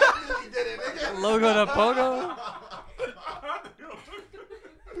Pogo definitely did it, nigga. Logo to Pogo.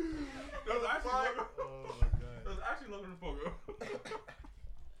 That was actually Logo. Oh my That was actually Logo to Pogo.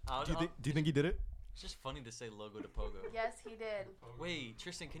 Do you think he did it? It's just funny to say Logo to Pogo. Yes, he did. Wait,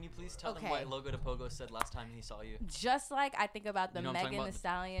 Tristan, can you please tell them Okay. what Logo to Pogo said last time he saw you? Just like I think about the You know what I'm talking Megan Thee about?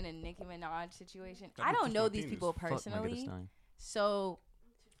 Stallion and Nicki Minaj situation. That I bitch don't is know my these penis. people Fuck Megan Thee personally, Stallion. so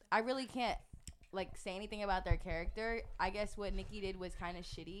I really can't say anything about their character. I guess what Nicki did was kind of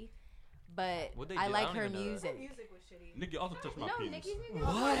shitty, but What'd they I do? I like don't her even know that. music. Music was shitty. Nikki also touched my No, penis. Nicki's music.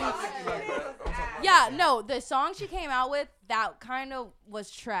 What? Yeah, no, the song she came out with that kind of was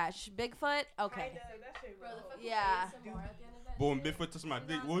trash. Bigfoot, okay. Kinda, that shit was Yeah. But when Bigfoot touched my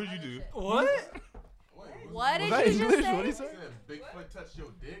dick, what would you do? What? What Was did that you just English? say? What'd he You say? said Bigfoot touched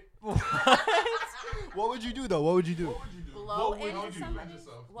your dick? What would you do though? What would you do? What would you do? Blow What would into you do? somebody?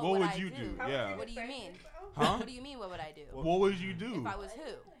 Yourself. What What would would I you do? do? Yeah. What do you mean? Huh? What do you mean? What would I do? What would you do? If I was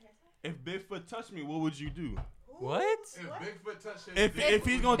who? If Bigfoot touched me, what would you do? What? If Bigfoot touched your If dick, if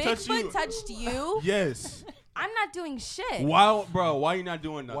he's gonna touch you, Bigfoot touched you, yes. I'm not doing shit. Why, bro? Why you not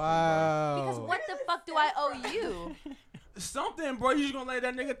doing nothing? Wow. Because what the fuck do I owe you? Bro? Something, bro. You just gonna let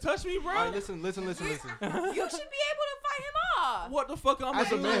that nigga touch me, bro? All right, listen. You should be able to fight him off. What the fuck I'm As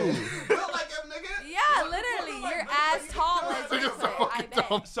a gonna man. do? built like him, nigga. Yeah, literally. You're as tall as Bigfoot. I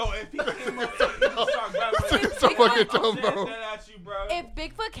bet. So if he came up and he start grabbing That's so fucking dumb, said bro. that at you, bro. bro. If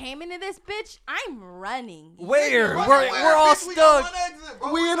Bigfoot came into this bitch, I'm running. Where? We're all stuck.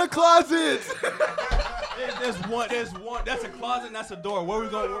 We in a closet. There's one. That's a closet and that's a door. Where we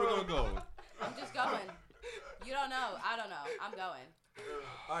gonna go? I'm just going. You don't know. I don't know. I'm going.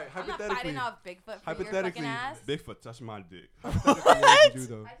 All right, I'm not hypothetically. fighting off Bigfoot for your Hypothetically, fucking ass. Bigfoot touched my dick. What would you do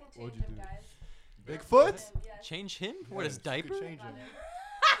though? I can What would change you him, do? guys. Bigfoot? Yes. Change him? What, his Yes, you diaper? could change him.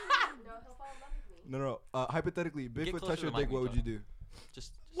 No, he'll fall in love with me. No. Hypothetically, Bigfoot closer touch to your the mic dick. when What you would you do?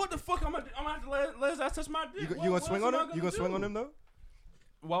 Just What the fuck? I'm gonna have to let his ass touch my dick. You What gonna else swing am on I him? You gonna swing on him though?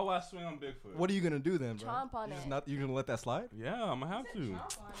 Why would I swing on Bigfoot? What are you gonna do then, bro? Chomp on You just it. not. You gonna let that slide? Yeah, I'm gonna have to.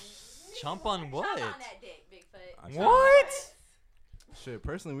 chomp on what? Chomp on that dick, Bigfoot. I- What? Shit.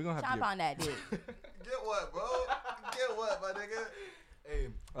 Personally, we gonna have to. Chomp Get, on that dick. Get what, bro? Get what, my nigga? Hey.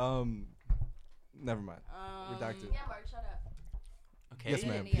 Never mind. Redacted. Yeah, Mark, shut up. Okay. Yes,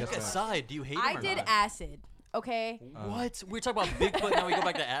 ma'am. Yeah. Yes, Pick a ma'am. side. Do you hate I him or did not? acid. Okay. What? We were talking about Bigfoot, now we go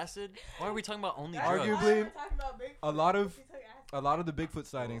back to acid? Why are we talking about only drugs? Arguably, Talking about Bigfoot, a lot of he took acid. a lot of the Bigfoot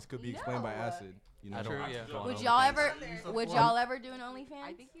sightings could be explained by No. acid. You know. True, I yeah. don't Would know. y'all ever? There. Would y'all ever do an OnlyFans?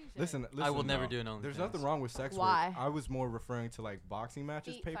 I think you should. Listen. I will never no. do an OnlyFans. There's nothing wrong with sex Why? work. I was more referring to like boxing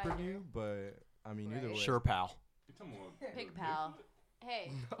matches Feet pay per finder. view, but I mean either way. Sure, pal. Come on. Pig pal.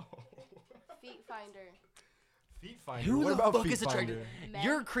 Hey, No. feet finder. Feet finder. Who what the about fuck feet is attracted? finder? Men.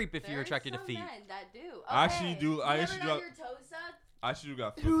 You're a creep if you're There's attracted to some feet. men that do. I Okay. actually do- You I ever actually got do- your toes sucked? I should have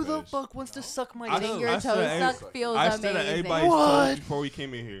got foot Who the fetish. fuck wants to suck my I toes? should- Your I toes should- suck feels I amazing. said that everybody's What? toes before we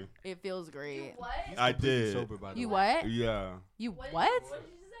came in here. It feels great. What? I Completely did. Sober, by the You way. what? Yeah. You What? what? What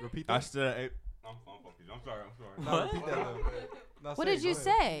did you say? Repeat I that. said. I'm fucking. I'm sorry. No, What? repeat that though. No, What say it, did you go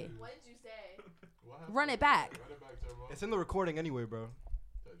ahead. say? What did you say? Run it back. It's in the recording anyway, bro.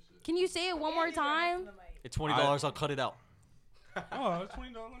 Can you say it one more time? It's $20. I'll cut it out. Oh,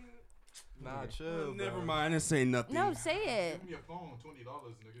 $20. Nah, chill. Never bro. mind. I didn't say nothing. No, say it. Give me a phone, $20,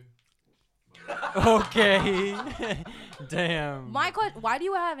 nigga. Okay. Damn. My question: why do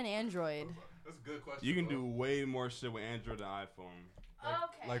you have an Android? That's a good question. You can bro. do way more shit with Android than iPhone.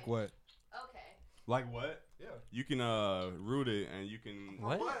 Okay. Like what? Okay. Like what? Yeah. You can root it and you can.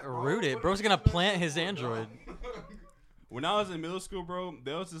 What? What, bro? Root it. What Bro's are gonna you plant doing? his Android. When I was in middle school, bro,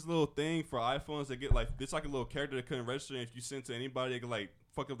 there was this little thing for iPhones that get like it's like a little character that couldn't register. And if you sent to anybody, it could like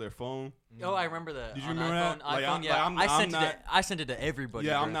fuck up their phone. Oh, I remember that. Did you on remember iPhone, that? Like, iPhone, I'm- yeah. like, I sent it to everybody.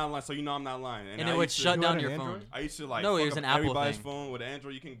 Yeah, bro. I'm not lying. So you know I'm not lying. And I it would used to- shut You down had your an phone. Android? I used to like No, it fuck was up an Apple everybody's thing. phone with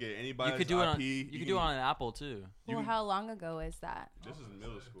Android. You can get anybody's You could do it IP. on. You could do it on an Apple too. You Well, can- how long ago is that? This is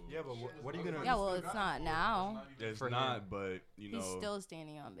middle school. Yeah, but what are you gonna? Yeah, well, it's not now. It's For not, him. but you know. He's still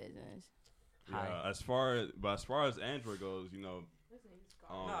standing on business. Yeah, Hi. as far as Android goes, you know.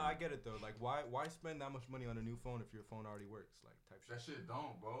 Nah, I get it though. Like, why spend that much money on a new phone if your phone already works? Like, type That shit. shit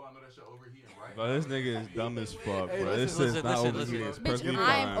don't, bro. I know that shit overheating, right? But this nigga is dumb as fuck, Hey, bro. This listen, is not listen, overheating. It's listen. Bitch, perfectly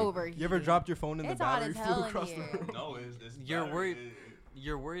I'm fine. over You ever here. dropped your phone and the It's hot battery as flew hell in across the here. room? No, it's You're battery- worried-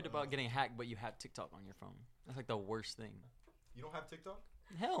 You're worried about getting hacked, but you have TikTok on your phone. That's like the worst thing. You don't have TikTok?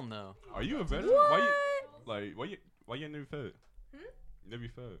 Hell no. Are you a veteran? Why you never fed? Never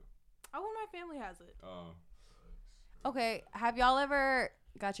fed. Oh, well, my family has it. Okay, have y'all ever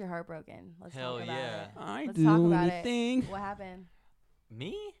got your heart broken? Let's Hell talk about yeah. it. I Let's talk about it. What happened?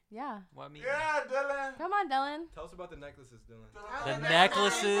 Me? Yeah. What me? Yeah, Dylan. Come on, Dylan. Tell us about the necklaces, Dylan. The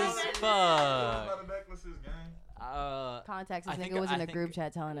necklaces? Fuck. About the necklaces, gang. Context. I This think- nigga was I in a think- group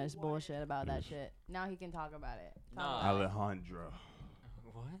chat telling us bullshit about that shit. Now he can talk about it. Talk Nah. about it. Alejandro.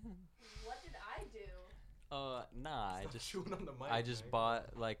 What? What did I do? Nah. I Stop just chewing on the mic, I just man.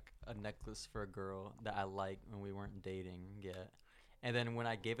 bought like a necklace for a girl that I liked when we weren't dating yet. And then when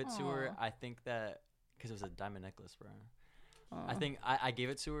I gave it to her, Aw. I think that because it was a diamond necklace, bro. I Aw. think I gave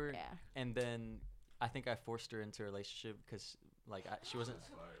it to her, Yeah. and then I think I forced her into a relationship because like she wasn't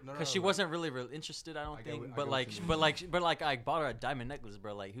No, because she wasn't really interested. I don't I get think, what- I but get what like you sh- mean. but like I bought her a diamond necklace,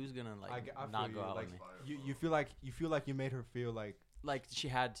 bro. Like who's gonna like I not feel go you. out Like, with me? you feel like you made her feel like Like she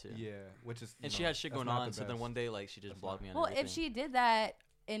had to. yeah, which is And you she know, had shit that's going not on, the so then best. one day like she just That's blocked not- me on Well, everything. if she did that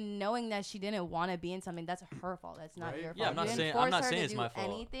and knowing that she didn't want to be in something, that's her fault. That's not Right? your fault. Yeah, I'm not You didn't saying- force I'm not her saying to it's do my fault.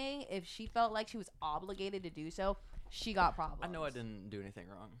 anything. If she felt like she was obligated to do so, she got problems. I know I didn't do anything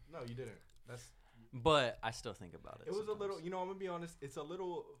wrong, No, you didn't. That's but I still think about it. it was a little. sometimes. You know, I'm gonna be honest. It's a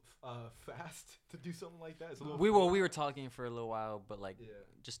little fast to do something like that. It's a little. We were talking for a little while, but like Yeah.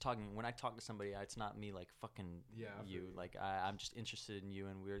 just talking. When I talk to somebody, it's not me like fucking Yeah, I feel you. you. Like I'm just interested in you,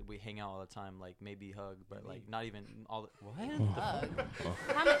 and we hang out all the time. Like maybe hug, but like not even all. What? Hug.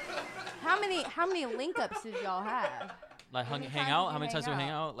 How many link ups did y'all have? Like How many hang times out? did How you many times do hang we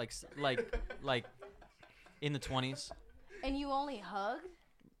hang out? out? Like in the 20s. And you only hugged?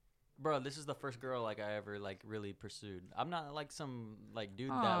 bro, this is the first girl like I ever like really pursued. I'm not like some like dude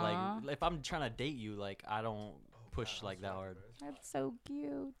that Aw. like if I'm trying to date you, like I don't push like that hard. That's so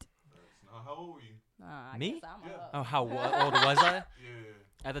cute. How old were you? I Me? guess I'm up. Oh, how old was I? Yeah.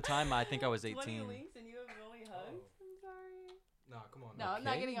 At the time, I think I was 18. 20 links and you have only hugged? I'm sorry. Nah, come on. No, I'm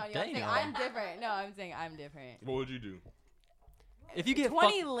not Okay, getting on you. I'm saying damn. I'm different. No, I'm saying I'm different. What would you do? If you get 20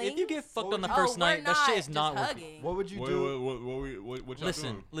 fucked, if you links? get fucked What on the would Oh, first we're night, that shit is just not worth it. hugging. What would you What do? y'all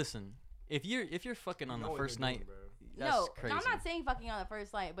Listen, doing? listen. If you're fucking on You the know what first you're night, doing, bro. that's No, crazy. I'm not saying fucking on the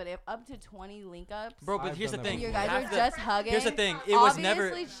first night, but if up to 20 link ups, Bro, but I've here's the done that thing. you before. guys Half are the- just hugging. Here's the thing. It was never.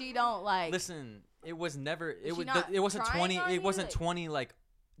 Obviously, she don't like. Listen, it was never. she It was. not It wasn't trying 20. on It you? wasn't Like- 20 like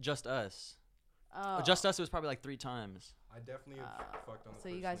just us. Oh. Just us. It was probably like 3 times. I definitely have fucked on the So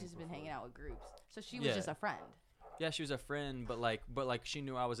you first guys link just been before. hanging out with groups. So she was Yeah. just a friend. Yeah, she was a friend, but like she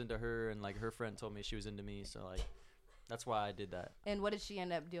knew I was into her, and like her friend told me she was into me, so like that's why I did that. And what did she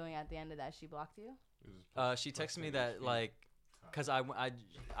end up doing at the end of that? She blocked you? She texted me that like, cause I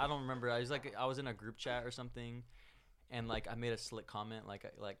don't remember. I was in a group chat or something, and like I made a slick comment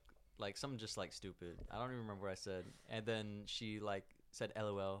like something just like stupid. I don't even remember what I said, and then she like said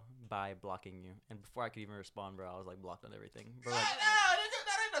LOL by blocking you, and before I could even respond, bro, I was like blocked on everything. Bro, like,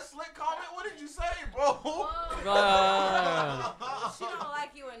 That ain't a slick comment. What did you say, bro? She don't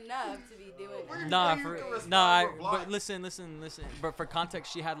like you enough to be doing that. Nah, you for can respond nah. with a block. But listen. But for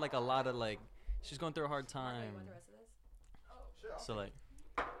context, she had like a lot of like, she's going through a hard time. So like,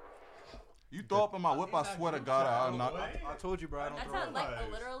 You throw up in my whip, I swear to God, I'll not. I told you, bro. I don't That's throw a, up.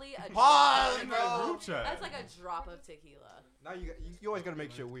 like literally a Pause, drop. bro. Group chat. That's like a drop of tequila. Now you always gotta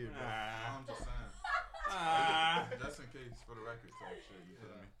make shit weird, bro. I'm just saying. Just in case, for the record, type shit. You feel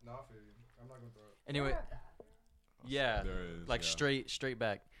me? No, I feel you. I'm not gonna throw up. anyway, yeah, There is, like yeah. straight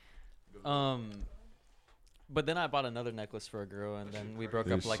back. But then I bought another necklace for a girl, and then we broke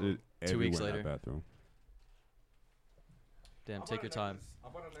up like 2 weeks later. Bathroom. Damn, take your time. I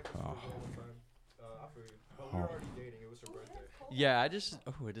bought a necklace for a girl one time. I feel you. But we were already dating. It was her birthday. Yeah, it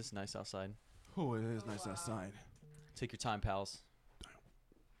is nice outside. Oh, it is nice outside. Take your time, pals.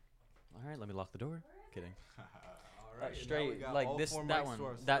 All right, let me lock the door. Kidding. Alright, Straight like this, that one,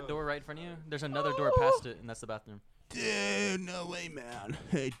 that door right in front of you. There's another door past it, and that's the bathroom. Dude, no way, man.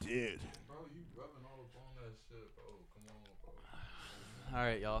 Hey, dude. Bro, you rubbing all up on that shit, bro. Come on, bro. All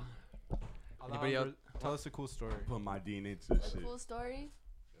right, y'all. Anybody else? Tell us a cool story. Put my DNA into this A shit. cool story?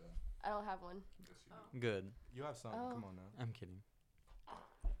 I don't have one. Good. You have some. Oh. Come on now. I'm kidding.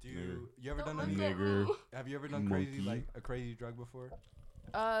 Do you ever Don't done look a at Nigger. me. Have you ever done crazy Monkey. like a crazy drug before?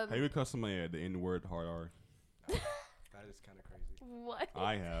 Have you ever called somebody at the N word hard R? That is kind of crazy. What?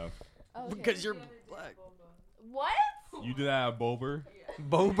 I have. Okay. Because you're black. What? You did that at Bober?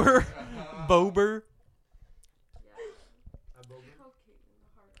 Bober. Bober.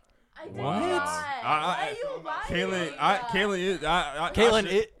 I did What? not. I- Why are you lying? Caitlyn,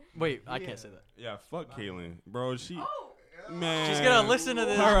 Caitlyn, wait, I can't say that. Yeah, fuck Caitlyn, bro. She, Oh. man. She's gonna listen to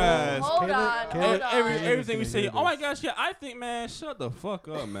this. Her ass. Hold on. Hold on. Everything we say. Oh my gosh, yeah. I think, man. Shut the fuck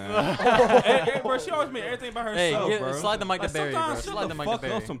up, man. Hey, bro, she always made everything about Hey, herself, bro. slide the mic to Like, Barry, bro. sometimes Slide shut the the mic to fuck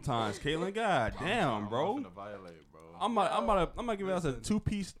Barry. up sometimes, Caitlyn. God damn, bro. I'm finna violate, bro. I'm gonna give us a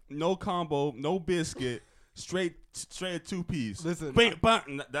 2-piece, no combo, no biscuit, straight 2-piece. Listen, Bam,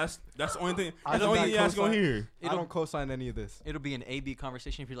 bam. That's the only thing. I That's the do only not thing you guys gonna co-sign- hear. I don't co-sign any of this. It'll be an A/B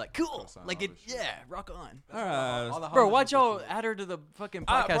conversation if you're like, cool, Co-sign like all it, this shit. yeah, rock on. Alright. All the Bro, hoes why'd are y'all bitches. add her to the fucking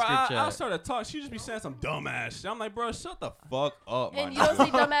I, podcast bro, group I chat? started to talk. She just be saying some dumbass shit. I'm like, bro, shut the fuck up, And my you don't say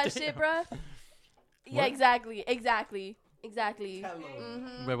nigga. dumbass shit, bruh? Yeah, What? exactly.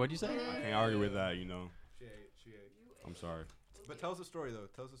 Mm-hmm. Wait, what'd you say? I can't argue with that, you know. She ate. I'm sorry. But tell us a story though.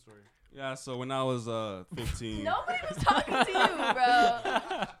 Tell us a story. Yeah, so when I was 15. Nobody was talking to you, bro.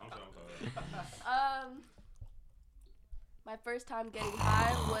 I'm sorry. My first time getting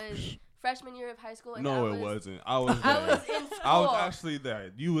high was freshman year of high school. And No, I it was, wasn't. I was I there. was in school. I was actually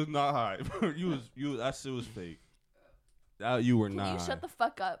there. You was not high. That shit was fake. You were Can not you high. shut the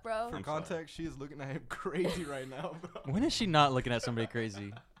fuck up, bro? For I'm sorry. context, she is looking at him crazy right now, bro. When is she not looking at somebody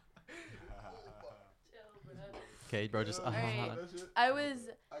crazy? Okay, bro, just. Alright. I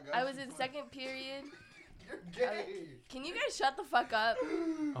was in second period. Can you guys shut the fuck up?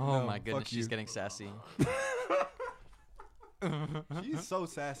 Oh No, my goodness, fuck she's you. getting sassy. She's so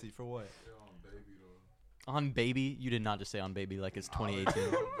sassy for what? On baby, you did not just say on baby like it's 2018.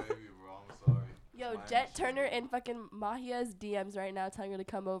 Baby, bro, I'm sorry. Yo, Jet Turner and fucking Mahia's DMs right now telling her to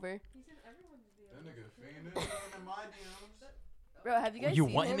come over. That nigga fiending in my DMs. Bro, have you guys You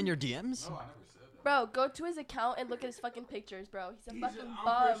seen want him? him in your DMs? No, I never said Bro, go to his account and look at his fucking pictures, bro. He's a fucking I'm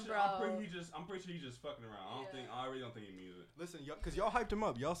bum, pretty sure, bro. I'm pretty sure he's just fucking around. I really don't think he means it. Listen, because y'all hyped him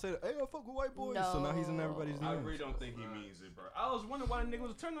up. Y'all said, hey, I fuck with white boys. So now he's in everybody's I DMs. really don't think he means it, bro. I was wondering why the nigga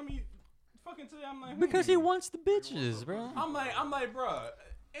was turning on me fucking today. I'm like, Because he wants the bitches, bro. I'm like, bro,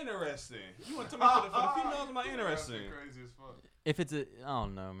 interesting. You want to tell me for the females? I'm like, interesting. Crazy as fuck. If it's a, I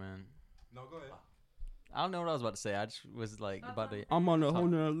don't know, man. No, go ahead. I don't know what I was about to say. I just was like about to. I'm on a whole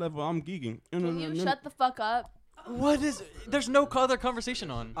nother level. I'm geeking. Can you shut the fuck up? What is? There's no other conversation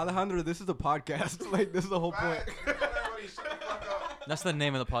on. Alejandro, this is a podcast. Like, this is the whole point. Everybody shut the fuck up. That's the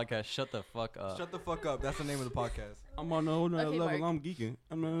name of the podcast. Shut the fuck up. Shut the fuck up. That's the name of the podcast. I'm on a whole nother Okay, level. Mark. I'm geeking.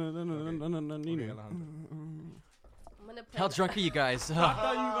 Okay, Alejandro. I'm gonna play How drunk are you guys?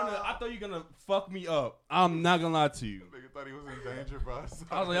 I thought you were gonna fuck me up. I'm not gonna lie to you. Nigga thought he was in danger, bro.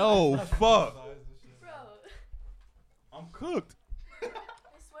 I was like, oh fuck, Bro, I'm cooked. I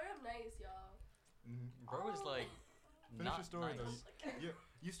swear I'm nice, y'all. Bro was like, Finish not your story, nice. though.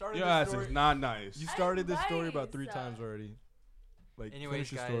 You started Your this ass story. is not nice. You started this story nice. about 3 times already. Like, Anyways,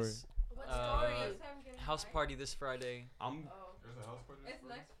 finish your story. guys, What Uh, story? house party this Friday. I'm. There's a house party. It's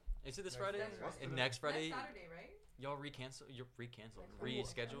next. Is it this Friday? Friday. Next Friday. Next Saturday, right? Y'all rescheduled,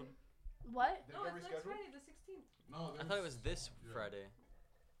 rescheduled. What? No, it's next Friday, the 16th. No, I thought it was this Friday.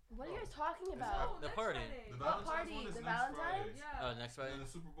 What are you guys talking about? The next party. Friday. The What Valentine's party? one is The next Valentine's? Yeah. Next Friday. And the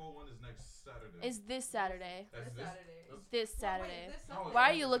Super Bowl one is next Saturday. Is this Saturday? That's This this. Saturday. that's- This Well, Saturday. wait, this No, Saturday. Why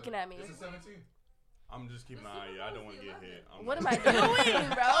are you looking at me? This is 17th. I'm just keeping an eye. I don't want to get hit. What am I doing,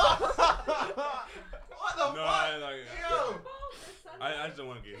 bro? What the No, fuck? I like. Yo! I just don't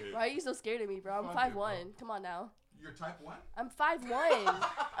want to get hit. Why are you so scared of me, bro? I'm Fuck it, 5'1". Come on now. You're type 1? I'm 5'1".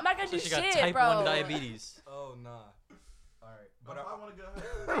 I'm not gonna So do she got shit, type bro. 1 diabetes. Oh, nah. All right. But But I want to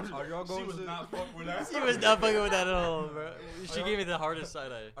go. are y'all She going was to... not fucking with that. She was not fucking with that at all, bro. She gave me the hardest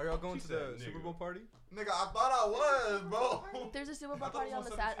side eye. Are y'all going She to the said Super nigga. Bowl party? Nigga, I thought I was, bro. There's a Super I Bowl thought party it on was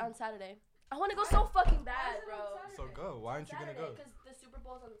the on 17th. on Saturday. I want to go so fucking bad, it on bro. So go. Why aren't you going to go? Because the Super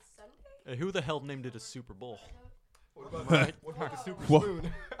Bowl's on Sunday. Hey, who the hell named it a Super Bowl? What about the Super What?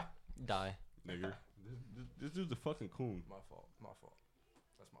 Spoon? Die. Nigga, this dude's a fucking coon. My fault.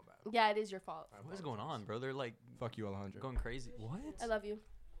 That's my bad. Yeah, it is your fault. What is going on, bro? They're like Fuck you, Alejandro. going crazy. What? I love you.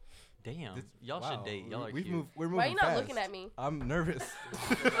 Damn. This- Y'all wow. should date. Y'all are We've cute. moved. We're moving Why are you not fast. looking at me? I'm nervous.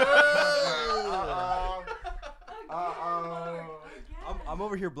 I'm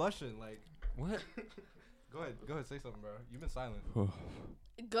over here blushing. Like, What? go ahead, say something, bro. You've been silent.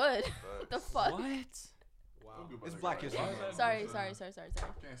 Good. What the fuck? What? Wow. It's Black History Month. Sorry. Can't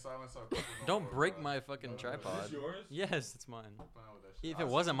silence our people. Don't break my fucking tripod. Is this yours? Yes, it's mine. Fine with that shit. If I it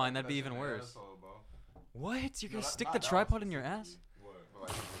see wasn't you mine, putting that'd be that even shit in your worse. asshole, bro. What? You're gonna No, stick not the that tripod one in your ass? What? But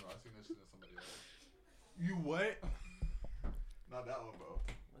like, I seen that shit in somebody else. You what? Not that one, bro.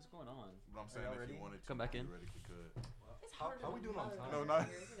 What's going on? But I'm saying y'all if ready? you wanted to, Come back you in. ready, you could. How we doing on time? No, not.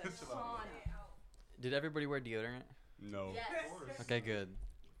 Did everybody wear deodorant? No. Yes. Okay, good.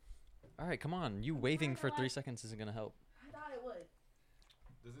 All right, come on. You waving for 3 seconds isn't gonna help. I thought it would.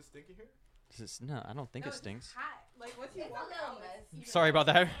 Does it stink in here? No, I don't think it stinks. Hot. Like, what's you It's a walk little out with? messy. Sorry about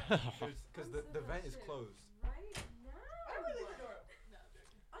that. Because the vent is closed. Right now. I really the door.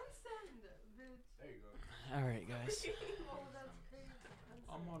 Unsend, bitch. There you go. All right, guys. Oh, that's crazy.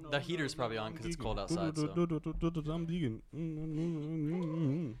 I'm on The heater's probably on 'cause it's cold outside, so. I'm vegan. I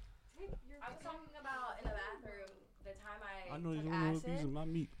was talking about in the bathroom the time I, I know you took don't know a piece acid. of my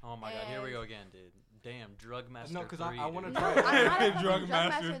meat. Oh my God, here we And- go again, dude. Damn, Drug Master. No, 'cause 3, I wanna dude. No, try I'm not a fucking Drug drug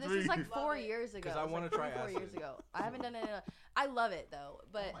Master master. This 3. is like 4 years ago. 'Cause I It's wanna like try 4 acid. years ago. I haven't done it. I love it though,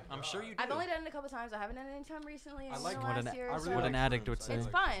 but I'm sure you do. I've only done it a couple times. I haven't done it any time recently. I in like the what last an- year I or really so. What an like addict shrooms. would I say. It's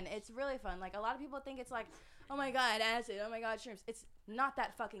like- fun. It's really fun. Like a lot of people think it's like, oh my God, acid. Oh my God, shrooms. It's not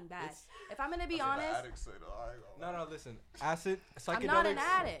that fucking bad. It's- If I'm gonna be That's what the honest, addicts say, though. I ain't gonna lie. No, listen. Acid, psychedelics. I'm not an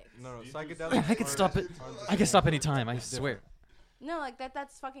addict. No, psychedelics. I can stop it. I can stop anytime. I swear. No, like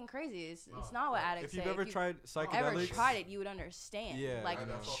that's fucking crazy. It's not what addicts If you've say. ever tried ever psychedelics, tried it, you would understand. Yeah, like I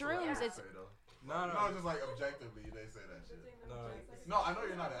know. shrooms, it's Say, though. No, No, just like objectively, they say that shit. No, I know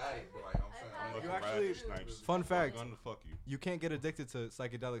you're not an addict, but like I'm saying, I'm like, looking You right actually- at the snipes. Fun fact. I'm gonna fuck you. you can't get addicted to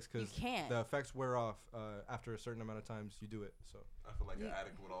psychedelics you because can't. the effects wear off after a certain amount of times you do it. So I feel like an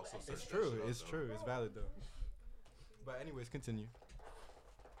addict would also say it's that true. shit It's also. true. It's valid though. But anyways, continue.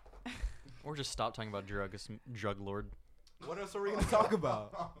 Or just stop talking about drug lord. What else are we gonna talk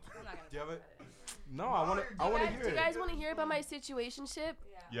about? I'm not gonna Do you have it? No, I want to. I want to Do hear you it. guys want to hear about my situationship?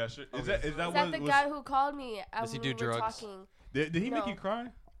 Yeah, sure. Okay. Is that Is that what the was? guy who called me Does he when do we were drugs? talking? Did he make No. you cry?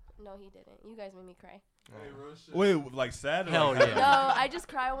 No, he didn't. You guys made me cry. Hey, real shit. Wait, like sad? Or Hell like, yeah. No, I just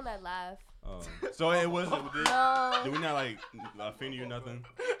cry when I laugh. Oh. So it wasn't. Did No. we not like offend you or nothing?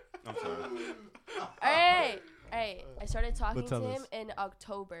 I'm sorry. Alright. Alright. I started talking to tell him us. in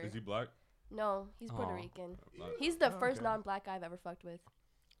October. Is he black? No, he's Puerto Aw. Rican. Black. He's the first okay. non-black guy I've ever fucked with.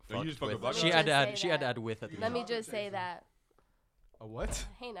 Oh, you just fucking With- black Let She me guy? had to just add. say She had to that. add with at the Let end. me just say that. A what?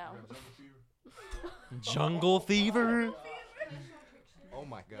 Hey now. Jungle fever. Oh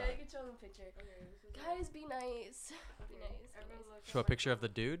my Yeah, god. you can show him a picture. Guys, be nice. Be nice. Show a picture of the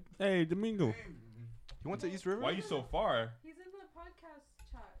dude. Hey, Domingo. You went to East River? Why you so far? He's in the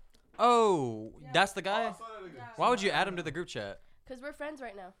podcast chat. Oh, that's the guy. Yeah. Why would you add him to the group chat? Because we're friends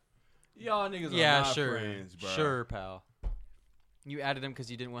right now. Y'all niggas Yeah, are not sure, friends, bro. sure, pal. You added him because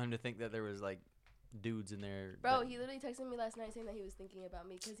you didn't want him to think that there was like dudes in there. Bro, that- he literally texted me last night saying that he was thinking about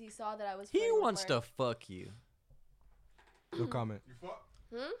me because he saw that I was he flirting with wants to Mark. fuck you. No comment. You fuck?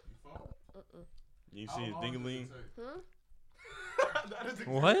 Hmm? You fuck? You see his dingaling? Hmm?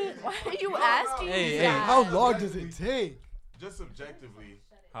 What? Why are you asking Hey, me hey, that? How long does it take? Just subjectively,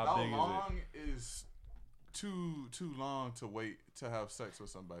 How how big is it? long is too long to wait to have sex with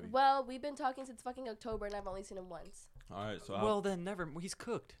somebody? Well, we've been talking since fucking October and I've only seen him once. All right, so Well, then never. He's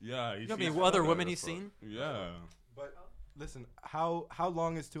cooked. yeah, You know how many other women he's seen? Yeah. But listen, how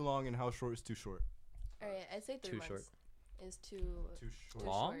long is too long and how short is too short? Alright, I'd say 3 Too months short. is too Too short.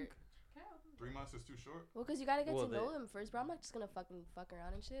 Long? short. 3 months is too short. Well, because you gotta get Well, to know him first, bro. I'm not just gonna fucking fuck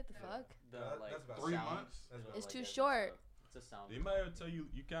around and shit. The fuck? That's about 3 months. It's too short. It's a sound. They might ever tell you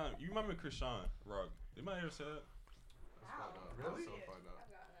you can't. You remember Krishan Rock? They might ever say that. Really? So fucked up.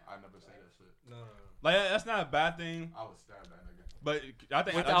 I never say that shit. No. Like that's not a bad thing, I would stab that nigga. but I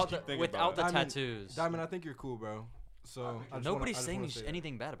think I Without just keep the, thinking without the about it. Diamond- tattoos. Diamond, I think you're cool, bro. So I just Nobody's wanna, I just saying wanna say that.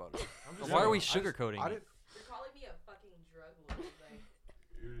 anything bad about it. I'm just Why are saying, we I just- sugarcoating I it? didn't- You're calling me a fucking drug lord. Like,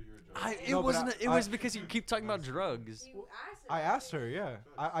 You're a joke. It No, but wasn't. It was I- because you keep talking about drugs. you asked I asked her, yeah.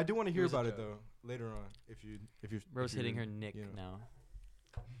 I do want to hear was a about it joke. though later on. If you Rose if hitting you're- her nick you know. now.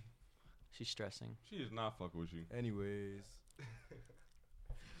 She's stressing. She is not fucking with you. Anyways,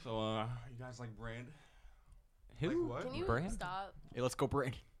 So you guys like Brand? Who? Like what? Can you Brand? stop? Hey, let's go,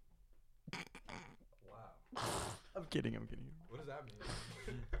 Brand. wow. I'm kidding. I'm kidding. What does that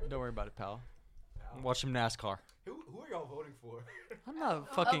mean? Don't worry about it, pal. Watch some NASCAR. Who are y'all voting for? I'm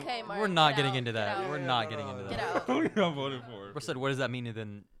not fucking. Okay, Mark, we're not get getting out, into get that. out. We're Yeah, not no, getting no, into no. that. Get out. Who y'all voting for? Bro said, "What does that mean?" And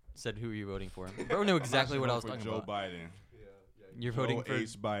then said, "Who are you voting for?" Bro knew exactly what I was for talking Joe about. Biden. You're Joe voting for.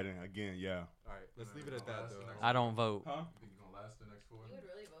 H. Biden again. Yeah. All right, let's leave it at that though. I don't vote. Huh? You think you gonna last the next 4? You would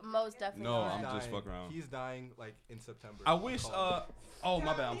really vote. Most definitely. No, not. I'm just Dying. fucking around. He's dying like in September. I wish. Oh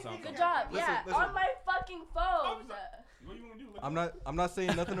my bad. I'm sorry. Good job. Listen, yeah, listen. on my fucking phone. What you wanna do? I'm not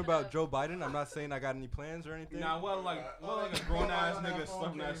saying nothing about Joe Biden. I'm not saying I got any plans or anything. Nah, well, like a grown ass nigga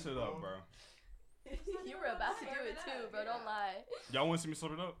slurping that shit up, bro. You were about to do it too, bro. Don't lie. Y'all want to see me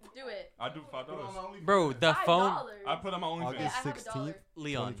slurp it up? Do it. I do $5. Bro, the phone. $5. I put on my OnlyFans. Okay, I have a August dollar. 16th,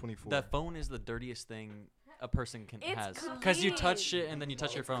 Leon, 2024. the phone is the dirtiest thing a person can It's has. Because you touch clean. shit and then you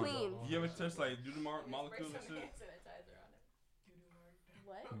touch your It's phone. clean. You ever touch like do the molecules and shit?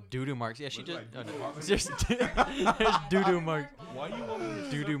 What? Doo-doo marks. Yeah, she Look just. like Oh, doo-doo no. marks. There's there's doo-doo marks. Why you want me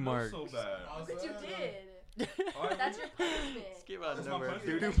to Doo-doo slurp it up marks. so bad? But you did. Alright, That's your punishment. Give out That's my number.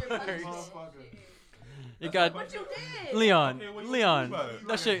 punishment. Doo-doo That's your marks. punishment. It got But you did. Leon. Okay, what you Leon. want to do about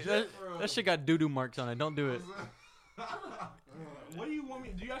That shit. That shit got doo-doo marks on it. Don't do it. What do you want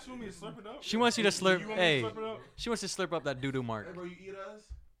me? Do you actually want me to slurp it up? She wants you to Do slurp. you want me Hey, to slurp it up? she wants to slurp up that doo-doo mark. Hey, bro, you eat us?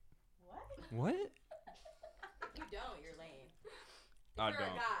 What? You don't. You're lame. I You're don't.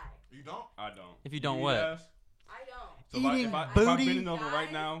 a guy. You don't? I don't. If you don't eat what? ass? I don't. So if I- Eating if I'm booty? bending over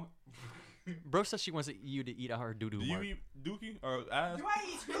right now, Bro says she wants you to eat out her doo-doo do you mark. eat dookie or ass? Do I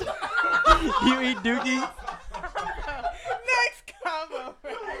eat? You eat dookie? Next combo.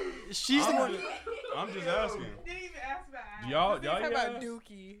 She's the one. I'm just asking. Didn't even ask about ass. Y'all Let's talk eat about ass?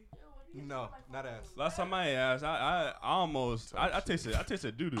 Dookie. No, not ass. Last time I asked, I almost I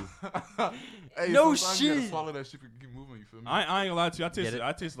tasted doo doo. Hey, No sometimes You gotta shit. swallow that shit to keep moving. You feel me? I ain't gonna lie to you. Get it?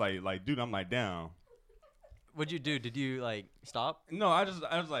 I taste like dude. I'm like down. What'd you do? Did you like stop? No, I just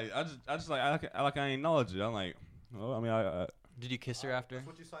like I ain't knowledge it. I'm like, well, I mean, I Did you kiss her after? That's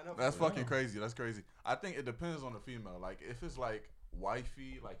what you sign up That's for. fucking crazy. That's crazy. I think it depends on the female. Like if it's like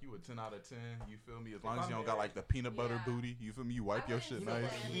wifey, like you a 10 out of 10. You feel me? As long as you don't got like the peanut butter Yeah. booty. You feel me? You wipe your shit nice.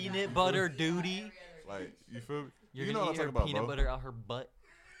 Peanut butter duty. Like you feel me? You're You know gonna what eat I'm her talking about, peanut bro. butter out her butt.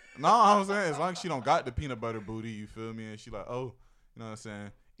 No, I'm saying as long as she don't got the peanut butter booty, you feel me? And she like, oh, you know what I'm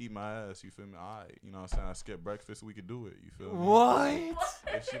saying? Eat my ass, you feel me? All right, you know what I'm saying? I skip breakfast, we could do it, you feel me?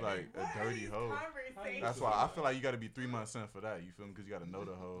 What? If she like a dirty hoe. That's why I feel like you got to be 3 months in for that, you feel me? Because you got to know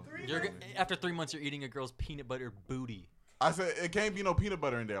the hoe. you You're feel g- me? after 3 months, you're eating a girl's peanut butter booty. I said it can't be no peanut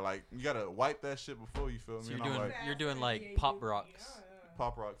butter in there. Like you got to wipe that shit before, you feel me? So And you're I'm doing like, you're doing like pop rocks.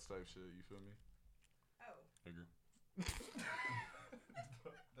 pop rocks type shit. You feel me? Oh.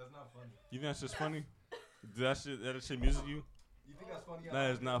 That's not funny. You think that's just funny? That shit music you? You think that's funny? That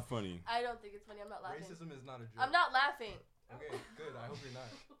is not funny. I don't think it's funny. I'm not laughing. Racism is not a joke. I'm not laughing. Okay, good. I hope you're not.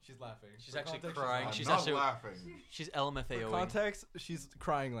 She's laughing. She's For actually context, crying. I'm She's not actually laughing. she's For LMFAOing. context, she's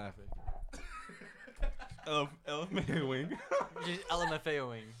crying laughing. Elementary wing. She's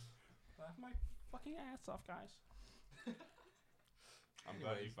LMFAOing. Laugh my fucking ass off, guys. I'm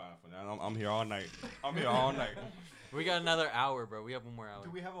glad you found it funny. I'm here all night. I'm here all night. We got another hour, bro. We have one more hour. Do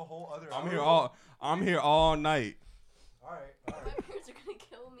we have a whole other I'm hour? here all night. Alright. My parents are gonna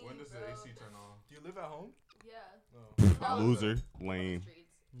kill me. When does the bro. AC turn on? Do you live at home? Yeah. No. No. Loser. Lame. Streets.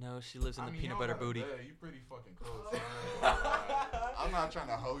 No, she lives in the peanut butter booty. You pretty fucking close. I'm not trying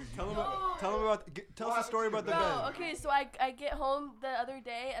to hose you. Tell us a story about the Bro, bed. okay, so I get home the other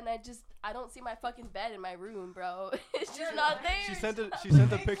day and I don't see my fucking bed in my room, bro. It's just not there. She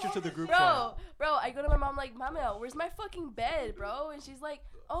sent a picture to the group chat. Bro, I go to my mom like, Mama, where's my fucking bed, bro? And she's like,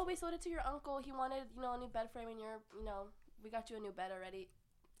 oh, we sold it to your uncle. He wanted, a new bed frame and we got you a new bed already.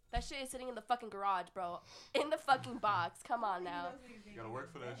 That shit is sitting in the fucking garage, bro. In the fucking box. Come on now. You gotta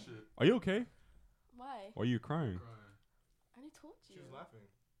work for that shit. Are you okay? Why? Or are you crying? I already told you. She was laughing.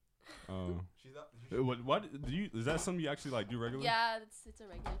 Oh. She's up. What do you? Is that something you actually like do regularly? Yeah, it's a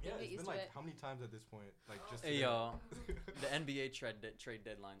regular thing. Yeah, Get it's used been to like it. how many times at this point? Like just. Hey today. y'all, the NBA trade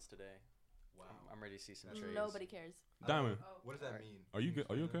deadlines today. Wow. I'm ready to see some trades. Nobody cares. Diamond, What does that mean? are you good?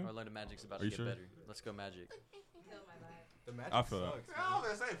 Are you okay? Orlando Magic's about Are to you get sure? better. Let's go Magic. The Magic I feel that. sucks. I was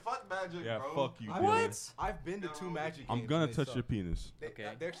gonna say fuck Magic, Yeah, bro. fuck you. What? Dylan. I've been to 2 Magic games. I'm gonna and they touch your suck. penis. Okay.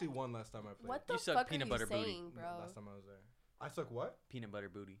 They actually won last time I played. What the You suck fuck peanut are butter you booty. saying, bro? Last time I was there. I suck what? Peanut butter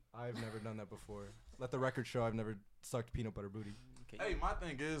booty. I've never done that before. Let the record show I've never sucked peanut butter booty. Okay. Hey, my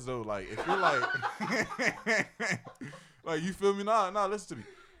thing is though, like if you're like, like you feel me? Nah, listen to me.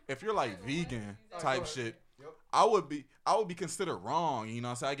 If you're like vegan type shit, Yep. I would be considered wrong. You know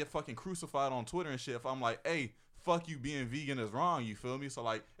what I'm saying? I get fucking crucified on Twitter and shit if I'm like, hey, fuck you, being vegan is wrong. You feel me? So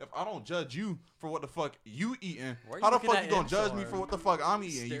like, if I don't judge you for what the fuck you eating, Why are you how the looking fuck at you gonna him judge so me hard? for what the fuck I'm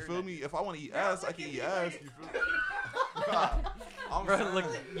eating? You Staring feel at me? If I want to eat ass, I can eat ass. You feel me? I'm Bro, saying. look,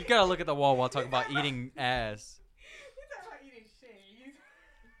 you gotta look at the wall while talking about eating ass. He's talking about eating shit.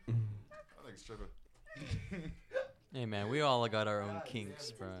 I think it's tripping. Hey man, we all got our own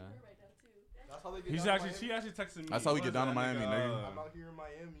kinks, bro. That's how they get He's down in actually, Miami. she actually texted me. That's how we What get is down to that Miami, nigga. I'm out here in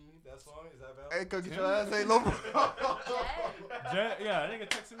Miami. That song is that valid? Hey, go get your ass, hey, low. Jet, yeah, that nigga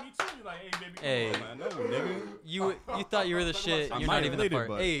texted me too. He's like, hey, baby, come Hey. on, man. No, nigga. You thought you were the shit. I'm You're not not even the related, part.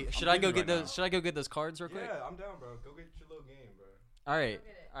 but Hey, I'm should I go busy get right those? now. Should I go get those cards real quick? Yeah, I'm down, bro. Go get your little game, bro. All right,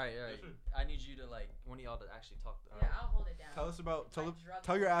 all right. Yes, sir. I need you to like one of y'all to actually talk. Yeah, I'll hold it down. Tell us about Like drug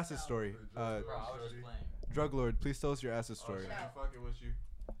tell your lord ass's style. story. Bro, I was just playing. Drug Lord, please tell us your ass's story. Oh, shit, fucking with you.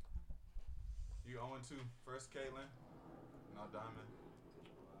 You 0-2. First Caitlyn. Now Diamond.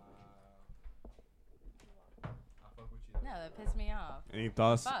 I fuck with you. No, that pissed me off. Any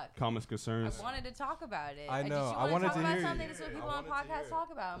thoughts, Fuck. comments, concerns? I wanted to talk about it. I know. Just, I you wanted talk to about hear something. you. That's what I people on wanted to hear podcasts it.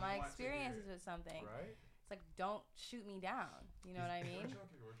 talk about. My I wanted to hear experiences it. with something. Right? It's like, don't shoot me down. You know what I mean?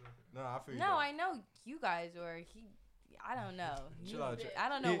 No, I feel you. No, though. I know you guys or he. I don't know. Chill out, chill- I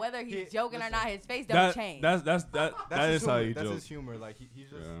don't know He- whether he's he- joking or listen. not. His face don't change. That That's is his how humor. you That's joke. his humor. Like he's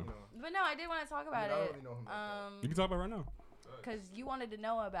just, Yeah. you know. But no, I did want to talk about I don't it. really know him like You can talk about it right now. Because you wanted to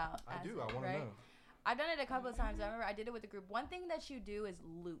know about. I do. I acid, want to right? know. I've done it a couple of times. I remember I did it with the group. One thing that you do is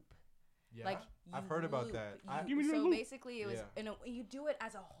loop. Yeah. Like I've you heard about loop. that. You- You mean so loop? basically, it was you do it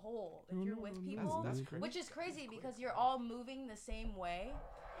as a whole. If you're with That's, people, that's crazy. which is crazy because you're all moving the same way.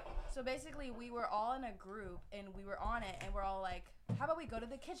 So basically, we were all in a group and we were on it, and we're all like, "How about we go to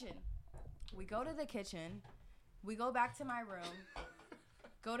the kitchen?" We go to the kitchen. We go back to my room.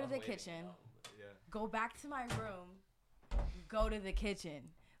 Go to the kitchen. Yeah. Go back to my room. Go to the kitchen.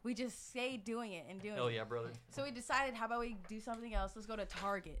 We just stayed doing it and doing Hell it. yeah, brother. So we decided, how about we do something else? Let's go to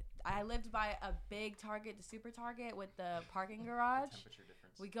Target. I lived by a big Target, the super Target with the parking garage. Temperature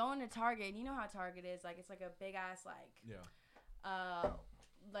difference. We go into Target, and you know how Target is. Like, it's like a big ass, like, Yeah.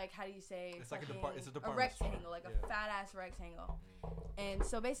 like, how do you say? It's like a fucking- it's a department store. rectangle, like Yeah. a fat ass rectangle. And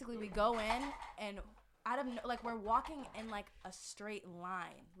so basically, we go in, and out of like we're walking in like a straight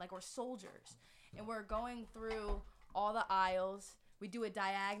line, like we're soldiers, and we're going through all the aisles. We do it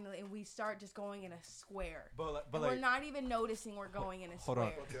diagonally, and we start just going in a square. But And like, we're not even noticing we're going in a hold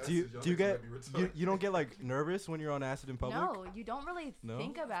square. on. Do you get you don't get like nervous when you're on acid in public? No, you don't really No?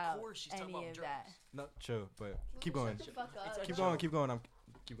 think about course she's talking any about of that. No, chill. But keep Shut going. the fuck up. Keep going. Keep going.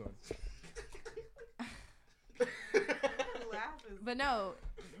 Keep going. Laugh is But no,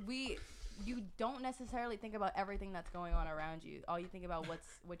 we you don't necessarily think about everything that's going on around you. All you think about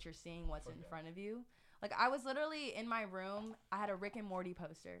what you're seeing, what's in front of you. Like I was literally in my room. I had a Rick and Morty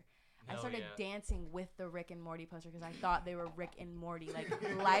poster. I started dancing with the Rick and Morty poster because I thought they were Rick and Morty, like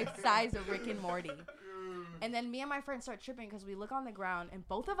life size of Rick and Morty. And then me and my friend start tripping because we look on the ground and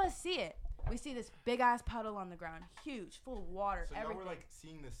both of us see it. We see this big ass puddle on the ground, huge, full of water. So now everything. we're like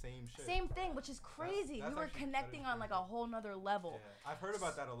seeing the same shit. Same thing, which is crazy. That's We were actually- connecting that is on like a whole nother level. Yeah. I've heard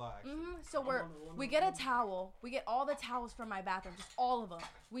about that a lot. Actually. So we get a towel. We get all the towels from my bathroom, just all of them.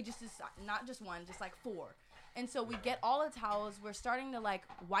 We just decide, not just one, just like 4. And so we get all the towels. We're starting to like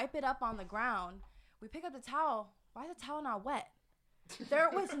wipe it up on the ground. We pick up the towel. Why is the towel not wet? There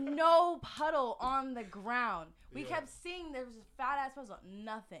was no puddle on the ground. We kept seeing there was a fat ass puddle.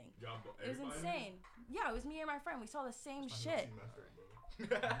 Nothing. It was insane. Yeah, it was me and my friend. We saw the same shit.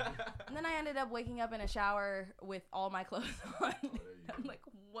 And then I ended up waking up in a shower with all my clothes on. I'm like,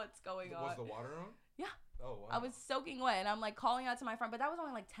 what's going on? Was the water on? Yeah. Oh, wow. I was soaking wet, and I'm like calling out to my friend, but that was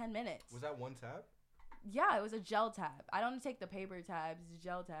only like 10 minutes. Was that one tab? Yeah, it was a gel tab. I don't take the paper tabs, it's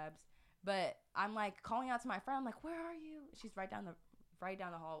gel tabs. But I'm like calling out to my friend. I'm like, where are you? She's right down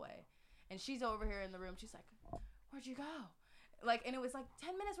the hallway, and she's over here in the room. She's like, where'd you go? Like, and it was like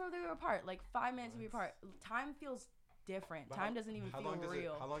 10 minutes where we were apart, like 5 minutes we were apart. Time feels different. But Time doesn't even feel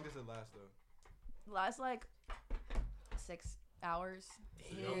real. How long does it last though? Lasts like 6 hours.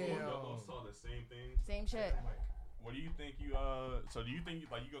 Y'all both saw the same thing. Same shit. What do you think you So do you think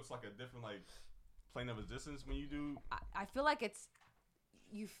like you go to like a different like plane of existence when you do? I feel like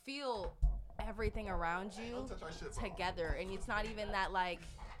you feel everything around you together, and it's not even that like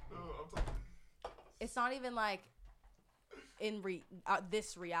it's not even like in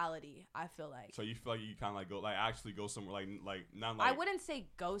this reality. I feel like. So you feel like you kind of like actually go somewhere like not like. I wouldn't say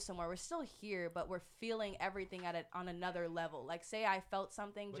go somewhere. We're still here, but we're feeling everything on another level. Like say I felt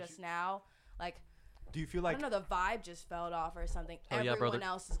something now, like. Do you feel like I don't know, the vibe just fell off or something? Everyone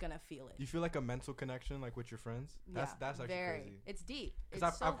else is gonna feel it. Do you feel like a mental connection like with your friends? That's actually crazy. It's deep.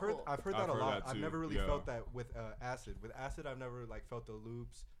 Because I've heard that a lot. I've never really felt that with acid. With acid, I've never like felt the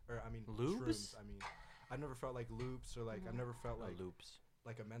loops shrooms. I've never felt like loops or like I've never felt like loops.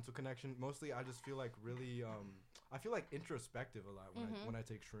 Like a mental connection. Mostly, I just feel like really. I feel like introspective a lot when I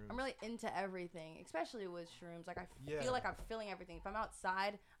take shrooms. I'm really into everything, especially with shrooms. Like I feel like I'm feeling everything. If I'm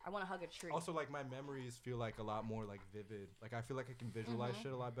outside, I want to hug a tree. Also, like my memories feel like a lot more like vivid. Like I feel like I can visualize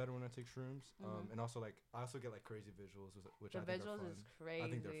shit a lot better when I take shrooms. And also like I also get like crazy visuals, which I think are fun. Is crazy. I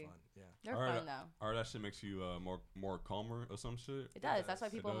think they're fun. Yeah, they're fun though. Or that shit makes you more calmer or some shit. It does. That's why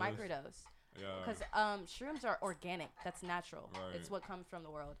people microdose. Yeah. Because shrooms are organic. That's natural. Right. It's what comes from the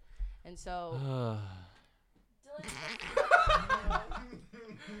world. And so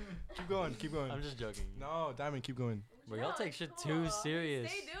keep going. I'm just joking. No, Diamond, keep going. But y'all take shit too serious.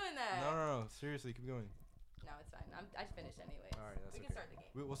 Stay doing that. No. Seriously, keep going. No, it's fine. I finished anyway. All right, that's we okay. can start the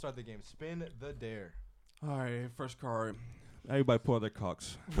game. We'll start the game. Spin the dare. All right, first card. Everybody pull out their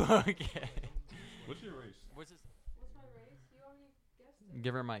cocks. Okay. What's your race? What's my race? You already guessed it.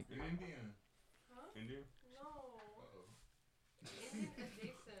 Give her a mic. Indian. Huh? Indian? No. Indian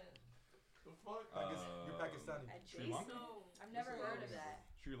adjacent. The fuck? You're Pakistani. Sri Lanka? I've never heard of that.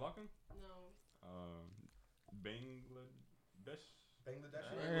 Sri Lanka? No. Bangladesh?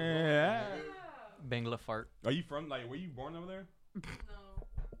 Bangladesh? Yeah. Bangla fart. Are you from were you born over there? No.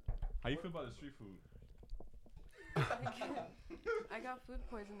 How you feel about the street food? I got food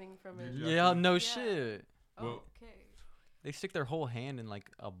poisoning from it. Yeah, no shit. Oh, Well- okay. They stick their whole hand in like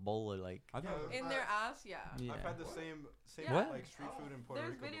a bowl of like. I thought In their ass, yeah. Yeah. I've had the same What? like street food in Puerto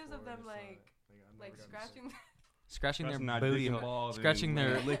There's Rico videos of before, them and it's, like scratching Scratching their not booty dick and hole. balls Scratching and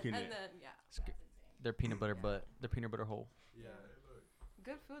their licking and it. then their peanut butter butt. Their peanut butter hole. Yeah.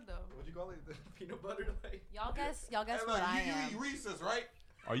 good food though. What'd you call it? The peanut butter like. Y'all guess Hey, what look, I you am. eat Reese's, right?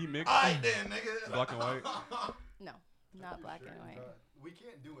 Are you mixed? Alright then, nigga. Black and white? No, not black and white. We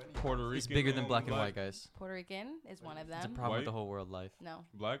can't do anything. Puerto Rican? It's bigger than black and white, guys. Puerto Rican is one of It's a them. problem White? with the whole world life. No.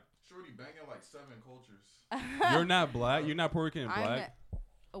 Black? Shorty banging like 7 cultures. You're not black? You're not Puerto Rican and black?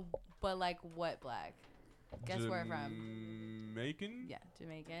 But like what black? Guess where from? Jamaican? Yeah,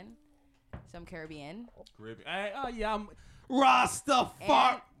 Jamaican. Some Caribbean. Caribbean. Hey, oh yeah, I'm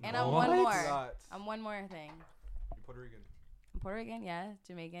Rastafari. And I'm What? one more. Lots. I'm one more thing. You're Puerto Rican. I'm Puerto Rican, yeah,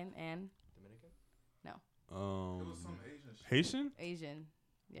 Jamaican, and Dominican? It was some Asian shit. Haitian? Asian.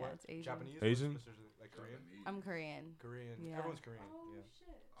 Yeah, What? it's Asian. Japanese? Asian? Like Korean? I'm Korean. Korean. Yeah. Everyone's Korean. Oh Yeah.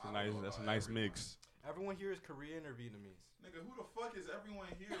 shit. That's a nice mix. Everyone here is Korean or Vietnamese. Nigga, who the fuck is everyone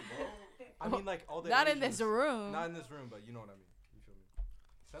here, bro? I mean, like all the. Not in Asians. this room. Not in this room, but you know what I mean. You feel me?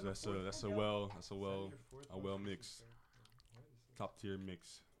 Send the fourth That's a one, well yo. Send your fourth one. mix. Top tier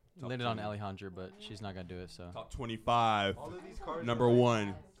mix. Top Landed on 20. Alejandra, but she's not gonna do it. So Top 25. All of these cards Number are like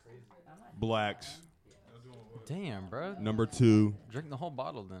 1, blacks. damn, bro. Number 2, Drink the whole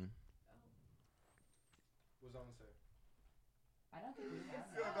bottle then. What's that one say?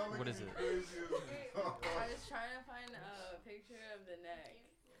 What is it? I was trying to find a picture of the neck.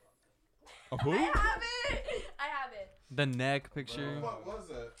 a who? I have it. I have it. The neck picture. What was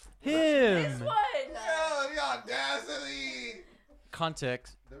that? This Him. one. the audacity!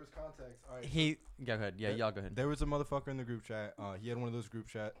 Context. There was context. All right. He. Go ahead. Yeah, y'all go ahead. There was a motherfucker in the group chat. He had one of those group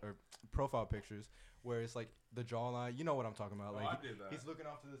chat or profile pictures where it's like the jawline. You know what I'm talking about? Like I did that. he's looking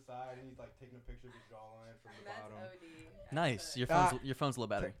off to the side and he's like taking a picture of his jawline from the bottom. Nice. Your Ah. phone's low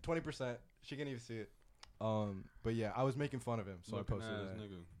battery. 20%. She can't even see it. But yeah, I was making fun of him, so I posted Looking-ass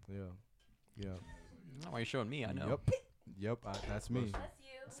that. nigga. Yeah. Yeah. Why are you showing me? I know. Yep. Yep. That's me. That's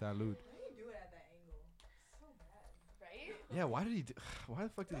you. Salute. Right? Yeah. Why did he? Why the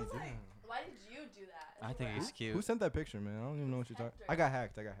fuck did he do that? Why did you do that? I think he's cute. Who sent that picture, man? I don't even know what you're talking. I got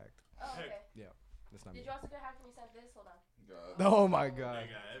hacked. Oh, okay. That's not Did me. you also get hacked when you sent this? Hold on. Oh my god.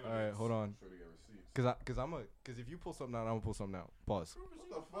 Nigga, All right, hold on. Sure to get receipts. Cause if you pull something out, I'm gonna pull something out. Pause. What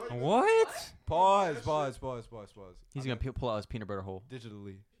the fuck? What? Pause. He's gonna pull out his peanut butter hole.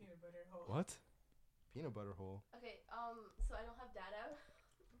 Digitally. What? Peanut butter hole. Okay. So I don't have data.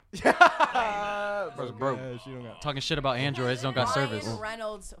 Yeah. Bro's broke. Yeah, she don't got. Talking shit about Androids don't got service. Ryan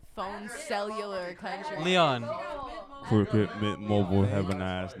Reynolds phone cellular country. Leon. Cricket Mint Mobile have a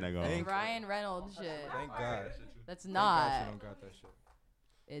nice nigga. Thank- Ryan Reynolds shit. Thank God. That's Thank God not. she don't got that shit.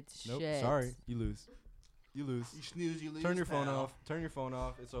 It's Nope. shit. Sorry. You lose. You lose. You snooze, you lose. Turn your phone pal. off. Turn your phone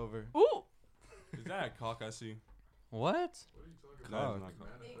off. It's over. Ooh. Is that a cock I see? What? That is Cock. not cock.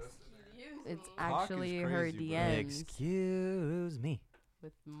 Excuse It's me. Cock is actually her crazy, bro. DMs Excuse me.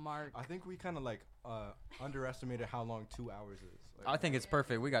 with Mark. I think we kind of like underestimated how long 2 hours is. Like, I think it's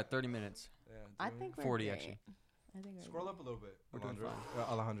perfect. We got 30 minutes. Yeah, I do we? think we're 40 great. actually. I think we're Scroll up a little bit. We're doing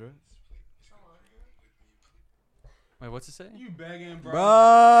Alejandra. Wait, what's it say? You begging, bro? Bro.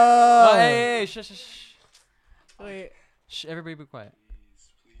 Oh, hey, shh. Wait. Shh, everybody be quiet.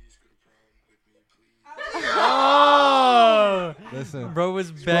 Oh! Listen. Bro was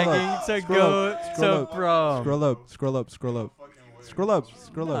Scroll begging up, to scroll go up, to scroll up, prom. Scroll up. Scroll up. Scroll up.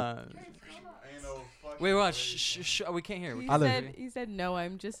 Scroll up. Nah. Wait, watch. Shh. We can't hear. We He can't Ali. hear. said, he said, no,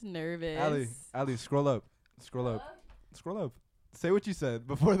 I'm just nervous. Ali, scroll up. Scroll up. Scroll up. Say what you said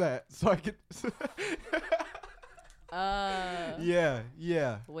before that, so I can. Yeah. He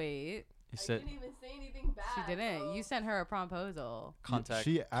Wait. I said didn't even say anything bad. She didn't. Bro. You sent her a proposal. contact.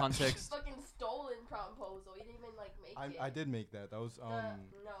 She- Context. Fucking stolen proposal. You didn't even like make it. I did make that. That was No,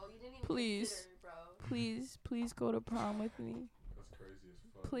 you didn't even Please. consider, bro. Please go to prom with me. That's crazy as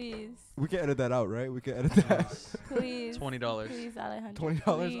fuck. Please. We can edit that out, right? We can edit that. Please. $20. Please, Alejandro. $20.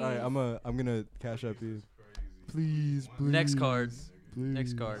 All right, I'm gonna cash up you. Please. Next card. Please.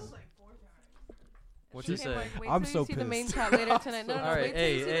 Next card. What's it say? I'm so See the main pissed. chat later tonight. No, All right, wait till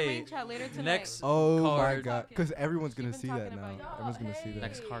you see the hey. main chat later tonight. Next Oh my card. god, because everyone's gonna She's see been that talking now. about you. Everyone's gonna see that.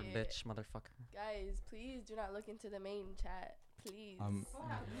 Next card, bitch, motherfucker. Guys, please do not look into the main chat. Please.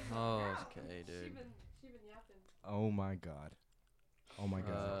 Oh, okay, dude. Oh my god. Oh my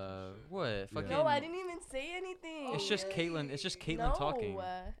god. What? Fucking. No, I didn't even say anything. It's just Caitlyn. It's just Caitlyn no, talking.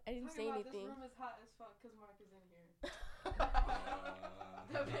 I didn't say anything. This room is hot as fuck because Mark is in here.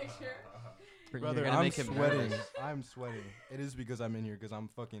 The picture. You're Brother, gonna I'm make him sweating. nervous. I'm sweating. It is because I'm in here because I'm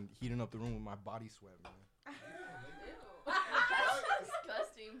fucking heating up the room with my body sweat, man. That's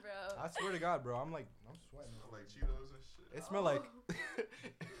disgusting, bro. I swear to God, bro. I'm sweating. Like Cheetos and shit. It smell like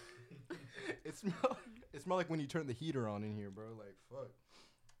it smell like when you turn the heater on in here, bro. Like fuck.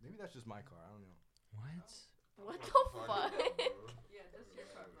 Maybe that's just my car. I don't know. What? What the fuck? Yeah, this is your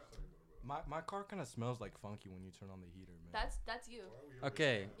car, bro. My car kind of smells like funky when you turn on the heater, man. That's you.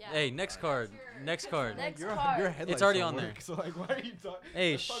 Okay. Yeah. Hey, next card. Next card. Next your card. your headlights It's already don't on there. work, So like, why are you talking?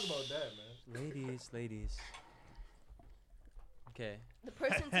 Hey, Let's talk about that, man. Ladies. Okay. The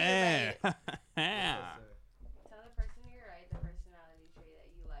person to your right. Tell the person to your right the personality trait that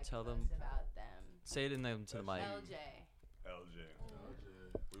you like Tell most them. about them. Say it in them to the mic. LJ. LJ.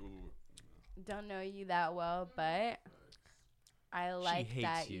 Don't know you that well, but I like hates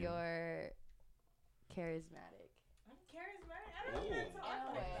that you. you're charismatic. I'm charismatic. I don't even In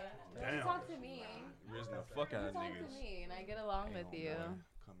a way. Damn. You talk to me. Raising the fuck out You of talk niggas. to me, and I get along Ain't with no you. boy.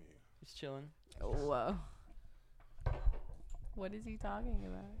 Come here. Just chilling. Whoa. What is he talking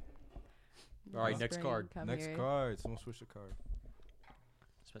about? All right, next Whispering, card. come Next here. card. Someone switch the card.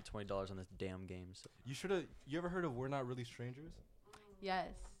 Spent $20 on this damn game. So. You should have. You ever heard of We're Not Really Strangers? Yes.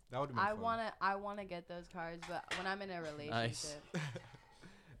 That would have been I fun. wanna get those cards, but when I'm in a relationship.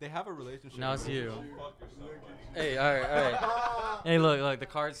 They have a relationship. Now it's you. Fuck yourself, buddy. Hey, all right. Hey, look. The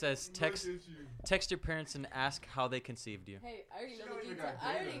card says text your parents and ask how they conceived you. Hey, I already know the details.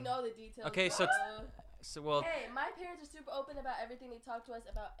 I already know the details. Okay, so bro. well, Hey, my parents are super open about everything. They talk to us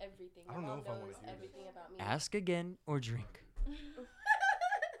about everything. I don't My know mom if I wanna knows hear everything about me. ask again or drink.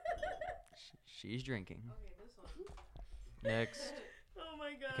 She's drinking. Okay, this one. Next. Oh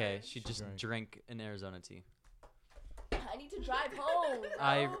my god. Okay, she just drank. drank an Arizona tea. I need to drive home.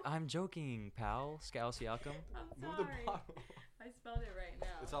 Bro. I'm joking, pal. Scout Siakam. I'm Move sorry. the bottle. I spelled it right now.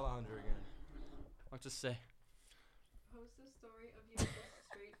 It's Alejandro again. What to say? Post a story of you with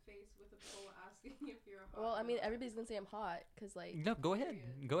a straight face with a poll asking if you're hot. Well, I or mean, not. everybody's gonna say I'm hot, cause like. No, go ahead.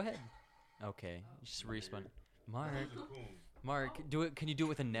 Go ahead. Okay, just respond. Mark, He's a coon. Mark, do it. Can you do it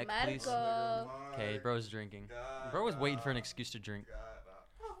with a neck, please? Marco. Okay, bro's drinking. Bro was waiting for an excuse to drink.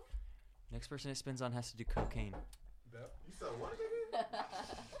 Next person it spins on has to do cocaine. You said what?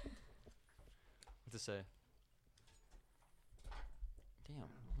 What to say? Damn.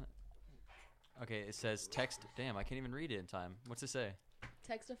 What? Okay, it says text. Damn, I can't even read it in time. What's it say?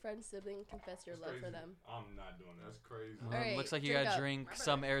 Text a friend, sibling, confess your love for them. I'm not doing that. That's crazy. Well, Alright, looks like you drink gotta up. drink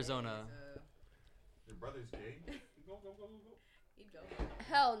some Arizona. Your brother's gay? Go, go, go, go, go. He'd go.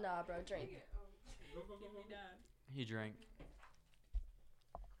 Hell nah, bro. Drink. Go, go, go, Give go. me that. He drank.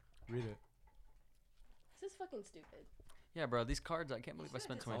 Read it. This is fucking stupid. Yeah, bro. These cards, I can't believe I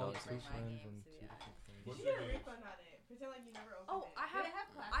spent $20. All $20. two friends and two different What's You your get a name? refund on it. Pretend like you never opened Oh, it. I have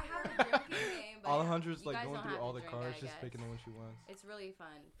class. I have a drinking game, but Alejandra's you like guys going don't through have all to the drink, cards, I just guess. picking the one she wants. It's really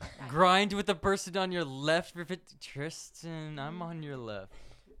fun. Grind with the person on your left. Tristan, I'm on your left.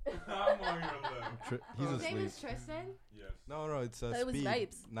 I'm on your left. He's His name asleep. is Tristan. Yes. No, it's It was Speed.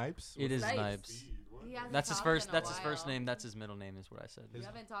 Snipes. Snipes? It is Snipes. Snipes. Speed, what? He hasn't That's his talked first. in a That's his first while. name. That's his middle name. Is what I said. We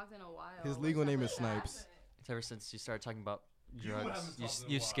haven't talked in a while. His What's legal up name with is that? Snipes. It's ever since you started talking about You drugs. haven't You, talked in a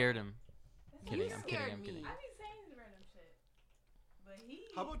you while. scared him. Kidding. You I'm kidding. scared I'm kidding. me. I be saying random shit. But he.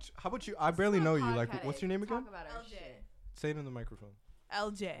 How about you? I barely know you. Like, what's your name again? Talk about our LJ. shit. Say it in the microphone.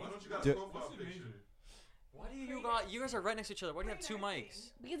 LJ. Why don't you got Do- a profile What's your picture? major? Why do you got? You guys are right next to each other. Why do you have two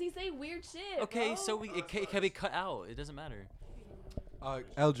mics? Because he say weird shit. Okay, bro. so it can be cut out. It doesn't matter.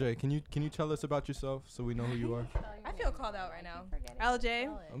 LJ, can you tell us about yourself so we know who you are? I feel called out right now. LJ,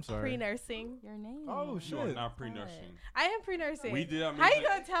 I'm sorry. pre-nursing. Your name. Oh You are shit. not pre-nursing. I am pre-nursing. We did our How you major-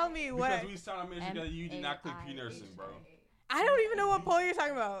 gonna tell me what? Because we signed our major together, you did not click pre-nursing, bro. I don't even know what poll you're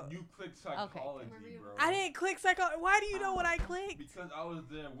talking about. You clicked psychology, bro. I didn't click psycho. Why do you know what I clicked? Because I was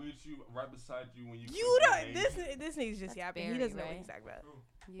there with you, right beside you when you. You clicked don't. your name. This nigga's just That's yapping. He Barry, doesn't know what right? he's talking about.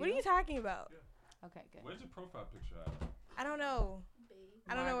 What are you talking about? Okay, good. Where's your profile picture at? I don't know.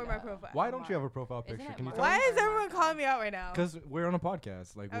 I don't know where my profile. Why don't you have a profile Isn't picture? it Can you Mark? tell Why us? is everyone calling me out right now? Because we're on a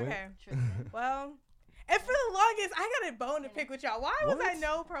podcast. Like, Okay. what? Well, and for the longest, I got a bone to pick with y'all. Why was I What?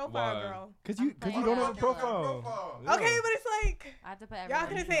 no profile Why? girl? Because you playing don't that. have a profile. Yeah. Okay, but it's like I have to put y'all everyone.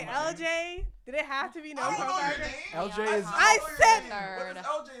 could have said LJ. Did it have to be no I don't know profile your girl? name. LJ is I said. What does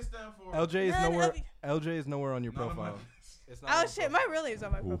LJ stand for? LJ is None nowhere. of you- LJ is nowhere on your None of my- profile. It's not Oh on your shit, my profile. real name's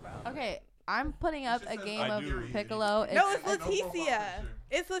on my profile. Okay, I'm putting up a said game I of do. Piccolo. No, it's no profile Leticia. picture.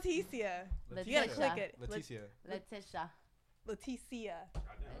 It's Leticia. You gotta Leticia. click it. Leticia. Leticia. Leticia. Leticia.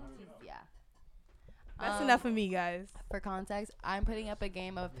 That's enough of me, guys. For context, I'm putting up a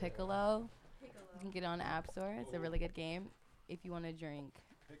game of Piccolo. You can get it on the App Store. It's a really good game if you want to drink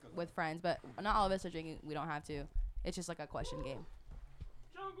with friends. But not all of us are drinking. We don't have to. It's just like a question game.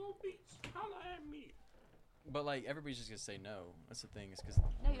 Jungle Beach, holla at me. But like everybody's just gonna say no. That's the thing. Is because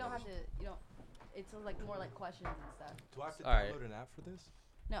No, you don't have to. You don't. It's like more like questions and stuff. Do I have to All right. download an app for this?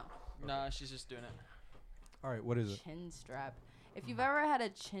 No. nah, she's just doing it. All right, what is it? Chin strap. If you've ever had a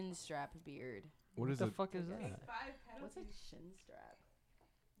chin strap beard, What is the it? fuck is that? what's a chin strap?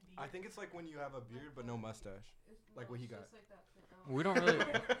 I think it's like when you have a beard but no mustache, like what he got. We don't really.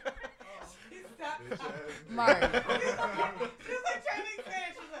 Mark. She was like trying to explain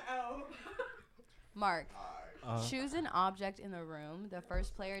it. She's like, oh. Mark. Uh, Choose an object in the room. The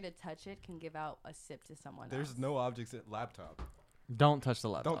first player to touch it can give out a sip to someone There's else. no objects at laptop. Don't touch the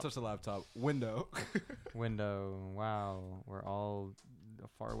laptop. Don't touch the laptop. Window. Window. Wow, we're all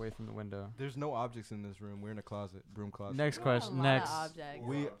far away from the window. There's no objects in this room. We're in a closet, broom closet. Next A question. lot Next. of objects.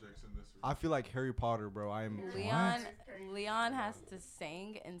 We- Objects in this room. I feel like Harry Potter, bro. I am. Leon has to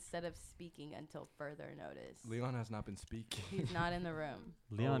sing instead of speaking until further notice. Leon has not been speaking. He's not in the room.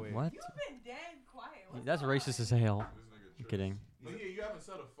 Leon, wait. what? You've been dead quiet. What's That's up? racist as hell. This nigga I'm trips. kidding. But yeah, you haven't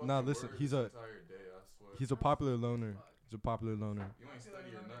said a fucking Nah, listen, word he's this a- entire day, I swear. He's a popular loner. He's a popular loner. You ain't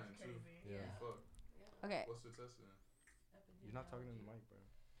studying nothing, too. Yeah. Fuck. Okay. What's the test then? You're not talking in the mic, bro.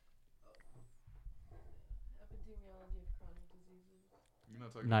 Epidemiology of chronic diseases. You're not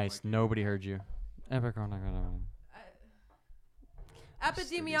talking Nice. to Mikey. Nobody heard you.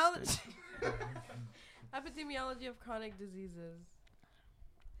 Epidemiology. Epidemiology of chronic diseases.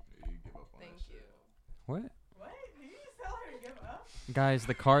 Yeah, you give up on Thank that you. shit. What? What? Did you just tell her to give up? Guys,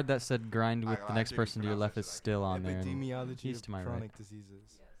 the card that said grind with I the next actually person to your left is pronounce that shit still on there. and Epidemiology He's of to my right. chronic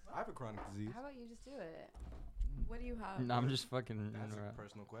diseases. I have a chronic disease. How about you just do it? What do you have? No, I'm just fucking. That's a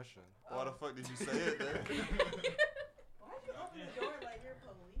personal question. Why the fuck did you say it then? Why'd you open the door like you're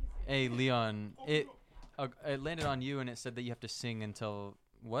police? Hey, Leon, it landed on you and it said that you have to sing until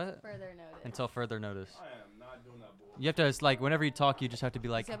what? Further notice. Until further notice. I am not doing that bullshit. You have to, it's like, whenever you talk, you just have to be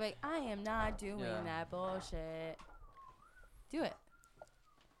like, So like, I am not doing Yeah. that bullshit. Do it.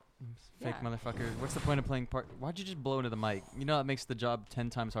 fake Yeah. motherfucker. What's the point of playing part? Why'd you just blow into the mic? You know that makes the job 10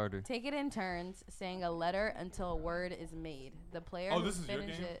 times harder. Take it in turns, saying a letter until a word is made. The player Oh, who this is your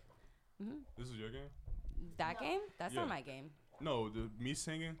finish game? it. Hmm This is your game? That game? That's Yeah. not my game. No, me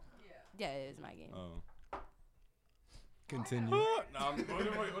singing? Yeah, it is my game. Oh. Continue. What if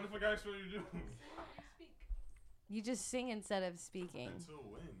I ask what you do? You just sing instead of speaking Until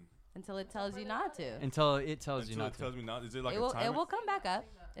when? until it tells you not to. Until it tells you Until not it tells to. me not. Is it like it a will. timer? It will come back up.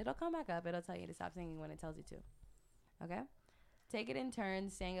 It'll come back up. It'll tell you to stop singing when it tells you to. Okay. Take it in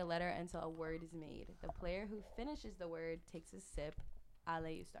turns, saying a letter until a word is made. The player who finishes the word takes a sip. I'll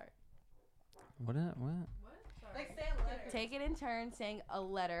let you start. What? What? Like say a letter. Take it in turns, saying a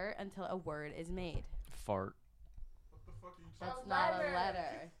letter until a word is made. Fart. What the fuck are you That's talking not a letter.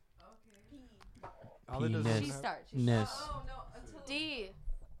 letter. All it does Penis. is She have- starts. She Ness. starts. Oh no, until D.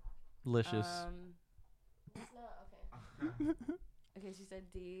 Licious. It's not okay. Okay, she said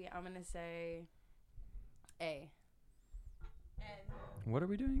D. I'm gonna say A. What are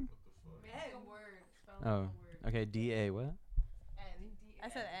we doing? N. A word. Spell Oh. a word. Okay, DA. What? N. I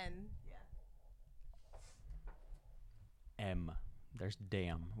said N. M. There's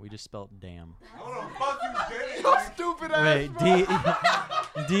damn. We just spelled damn. No, the fuck you did. Yo, stupid ass. Wait,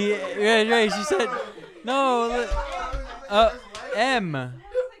 D. Wait, she said. No. M.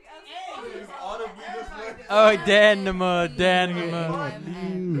 Oh, Danma.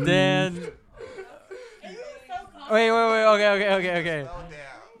 Dan. Wait. Okay. Oh, damn.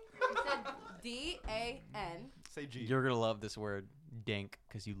 She said D-A-N. Say G. You're gonna love this word, dank,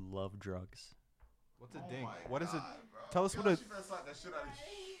 because you love drugs. What's a dink? What is it? Tell us what a She better slap that shit out of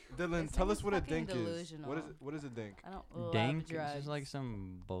you. Dylan. This Tell nigga's us what a fucking dink is. delusional. What is it? What is a dink? I don't love Dank drugs. is just like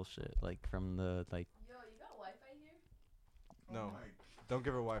some bullshit, like from the like. Yo, you got Wi-Fi here? No, Oh my don't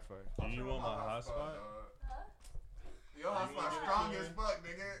give her Wi-Fi. Do you want my hotspot? Your hotspot strong as fuck,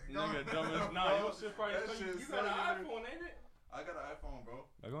 nigga. Nigga, dumb as nah. Your shit probably. That shit You got an cellular. iPhone, ain't it? I got an iPhone, bro.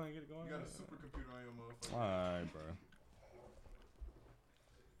 Go ahead, get it going. You got a supercomputer on your motherfucker. Alright, bro.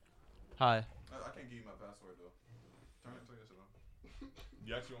 Hi. I can't give you my password though. Turn your shit on.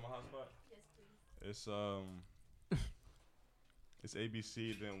 You actually want my hotspot? Yes, please. It's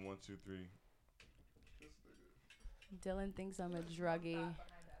ABC then 1 2 3. Dylan thinks I'm a druggie.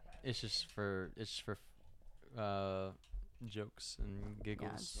 It's just for jokes and giggles.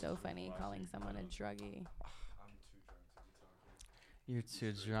 Yeah, it's so funny calling someone a druggie. You're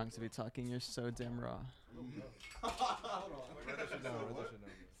too drunk to be talking. You're so damn raw. Write that shit down. Write that shit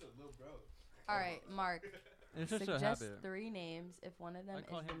down. All right, Mark. It's just a Suggest habit. 3 names. If one of them I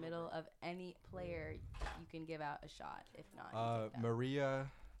call is the him middle of any player, you can give out a shot. If not, you take that. Maria.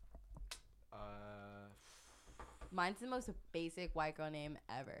 Mine's the most basic white girl name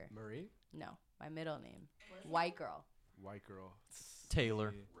ever. Marie. No, my middle name. White girl. White girl.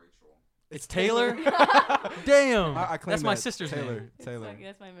 Taylor. Rachel. It's Taylor. Damn. I claim That's my that. sister's Taylor. name. Taylor. It's okay,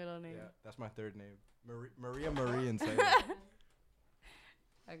 that's my middle name. Yeah, that's my third name. Maria, Marie, and Taylor.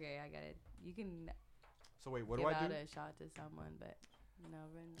 Okay, I got it. You can So wait, what give do I out do? a shot to someone, but no,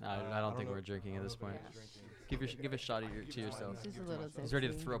 but I don't think know. we're drinking at this point. Yeah. Give a shot to yourself. It's just a little He's ready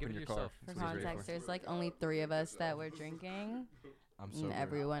to tipsy. throw up in your car. For That's what he's ready context, there's like only 3 of us that were drinking, I'm and sober.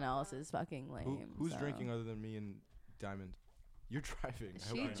 everyone else is fucking lame. Who's so. drinking other than me and Diamond? You're driving. I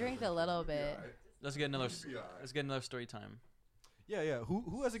hope She you're drank driving. a little bit. Let's get another story time. Yeah.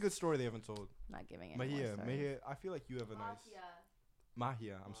 Who has a good story they haven't told? Not giving any more Mahia. stories. Mahia. I feel like you have a nice.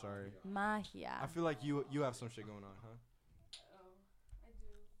 Mahia. I'm sorry. Mahia. I feel like you have some shit going on, huh?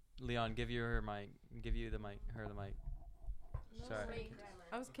 Leon, give you her mic. Give you the mic. Her the mic. Sorry.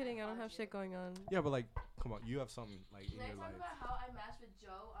 I was kidding. I don't have shit going on. Yeah, but like, come on, you have something like Can in I your talk life. about how I matched with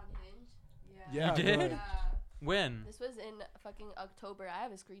Joe on Hinge? Yeah, You go did? ahead. When? This was in fucking October. I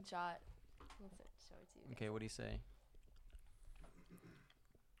have a screenshot. Let's show it to you. Okay, what do you say?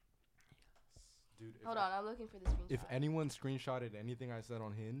 Dude, Hold on, I'm looking for the screenshot. If anyone screenshotted anything I said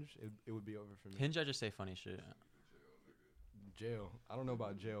on Hinge, it would be over for me. Hinge, I just say funny shit. Jail. I don't know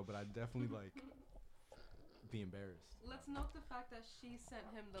about jail, but I definitely like be embarrassed. Let's note the fact that she sent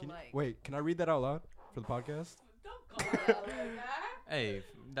him the like. Wait, can I read that out loud for the podcast? Don't call it out like that. Hey,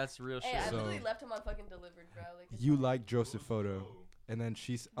 that's real Hey, shit. I So- literally left him on fucking delivered, bro. Like, it's You fine. like Joseph photo, and then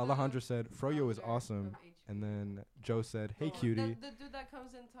Alejandra said Froyo is awesome, and then Joe said, "Hey cutie." The dude that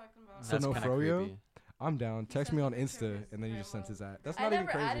comes in talking about. So That's no kinda Froyo? creepy. I'm down. Text sent me a on picture of Insta, his and then you just sent grandma. his ad. That's I not even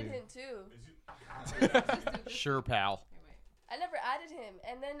never crazy. added him too. Sure, pal. I never added him,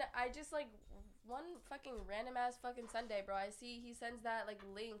 and then I just like one fucking random ass fucking Sunday, bro. I see he sends that like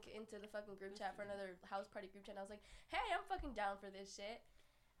link into the fucking group chat for another house party group chat. And I was like, hey, I'm fucking down for this shit.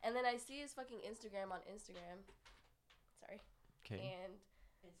 And then I see his fucking Instagram on Instagram. Sorry. Okay. And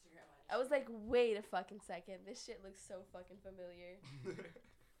I was like, wait a fucking second, this shit looks so fucking familiar.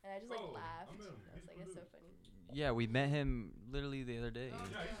 And I just like laughed. I was like, it's so funny. Yeah, we met him literally the other day.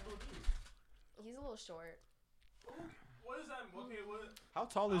 He's a little short. What is that? Okay, what? How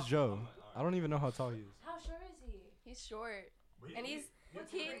tall is Joe? I don't even know how tall he is. How short is he? He's short. And he's What's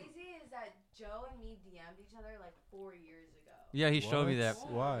crazy is that Joe and me DM'd each other like 4 years ago. Yeah, he showed me that.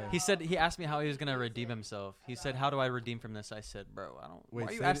 Why? He asked me how he was gonna redeem himself. He said, "How do I redeem from this?" I said, "Bro, I don't. Wait, why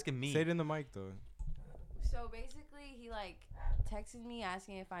are you say asking it, me?" Say it in the mic though. So basically, he like texted me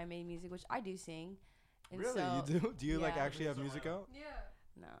asking if I made music, which I do sing. And Really? so, You do? Do you like yeah. actually have music out? Yeah.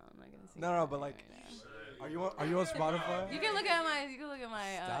 No, I'm not gonna sing. No, it but right like, now. are you on Spotify? You can look at my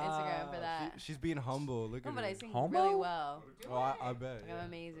Instagram for Stop. that. She's being humble. Look No, at but her. I sing Homo? really well. Oh, I bet. Like, Yeah. I'm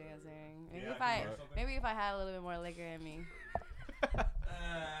amazing at singing. Maybe Yeah, if I I can try maybe if I had a little bit more liquor in me.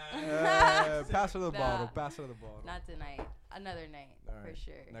 Pass her the Nah. bottle. Pass her the bottle. Not tonight. Another night All for right.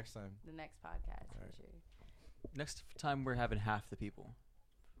 sure. Next time. The next podcast All right. for sure. Next time we're having half the people,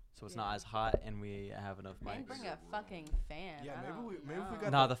 so it's not Yeah. as hot and we have enough And mics. bring a fucking fan. Yeah, I maybe don't we know.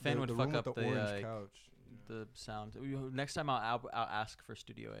 got Nah, the fan would room fuck with up the, orange couch. The sound. Next time I'll ask for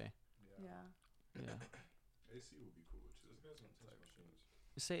Studio A. Yeah. Yeah. AC would be cool too. This guy's gonna touch machines.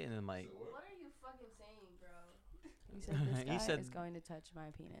 Say it in the mic. What are you fucking saying, bro? You said this He guy said- is going to touch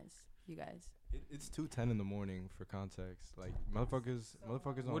my penis. You guys. It's 2:10 in the morning for context. Like motherfuckers.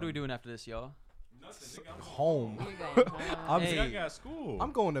 What are we doing after this, y'all? Nothing, nigga. I'm Home. You're going home. I'm, Hey. I got school.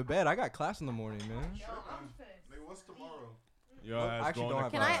 I'm going to bed. I got class in the morning, man. Nigga, what's tomorrow? Yo, I ass actually going don't to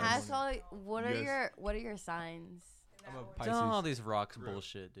have Can I class. ask all? What are Yes. what are your signs? I'm a Don't all Pisces. these rocks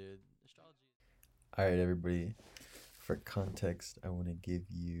bullshit, dude. Astrology. All right, everybody. For context, I want to give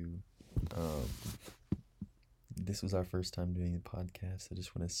you. This was our first time doing a podcast. I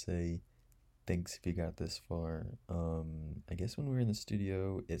just want to say thanks if you got this far. I guess when we were in the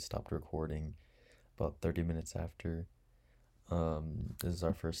studio, it stopped recording about 30 minutes after. This is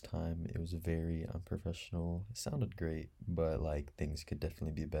our first time. It was very unprofessional. It sounded great, but like things could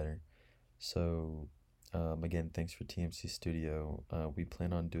definitely be better. So, again, thanks for TMC Studio. We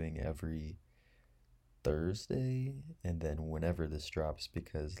plan on doing every Thursday and then whenever this drops,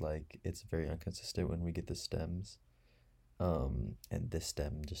 because like it's very inconsistent when we get the stems, and this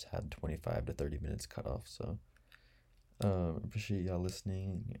stem just had 25 to 30 minutes cut off. So appreciate y'all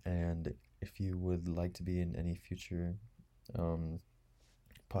listening, and if you would like to be in any future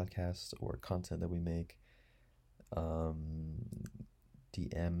podcasts or content that we make,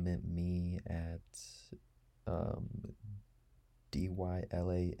 DM me at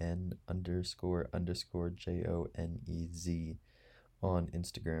DYLAN__JONEZ on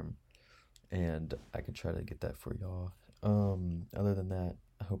Instagram, and I can try to get that for y'all. Other than that,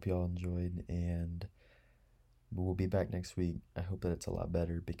 I hope y'all enjoyed, and we'll be back next week. I hope that it's a lot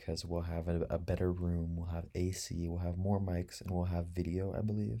better because we'll have a better room, we'll have AC, we'll have more mics, and we'll have video, I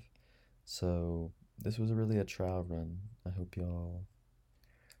believe. So this was really a trial run. I hope y'all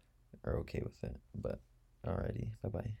are okay with it, but alrighty, bye-bye.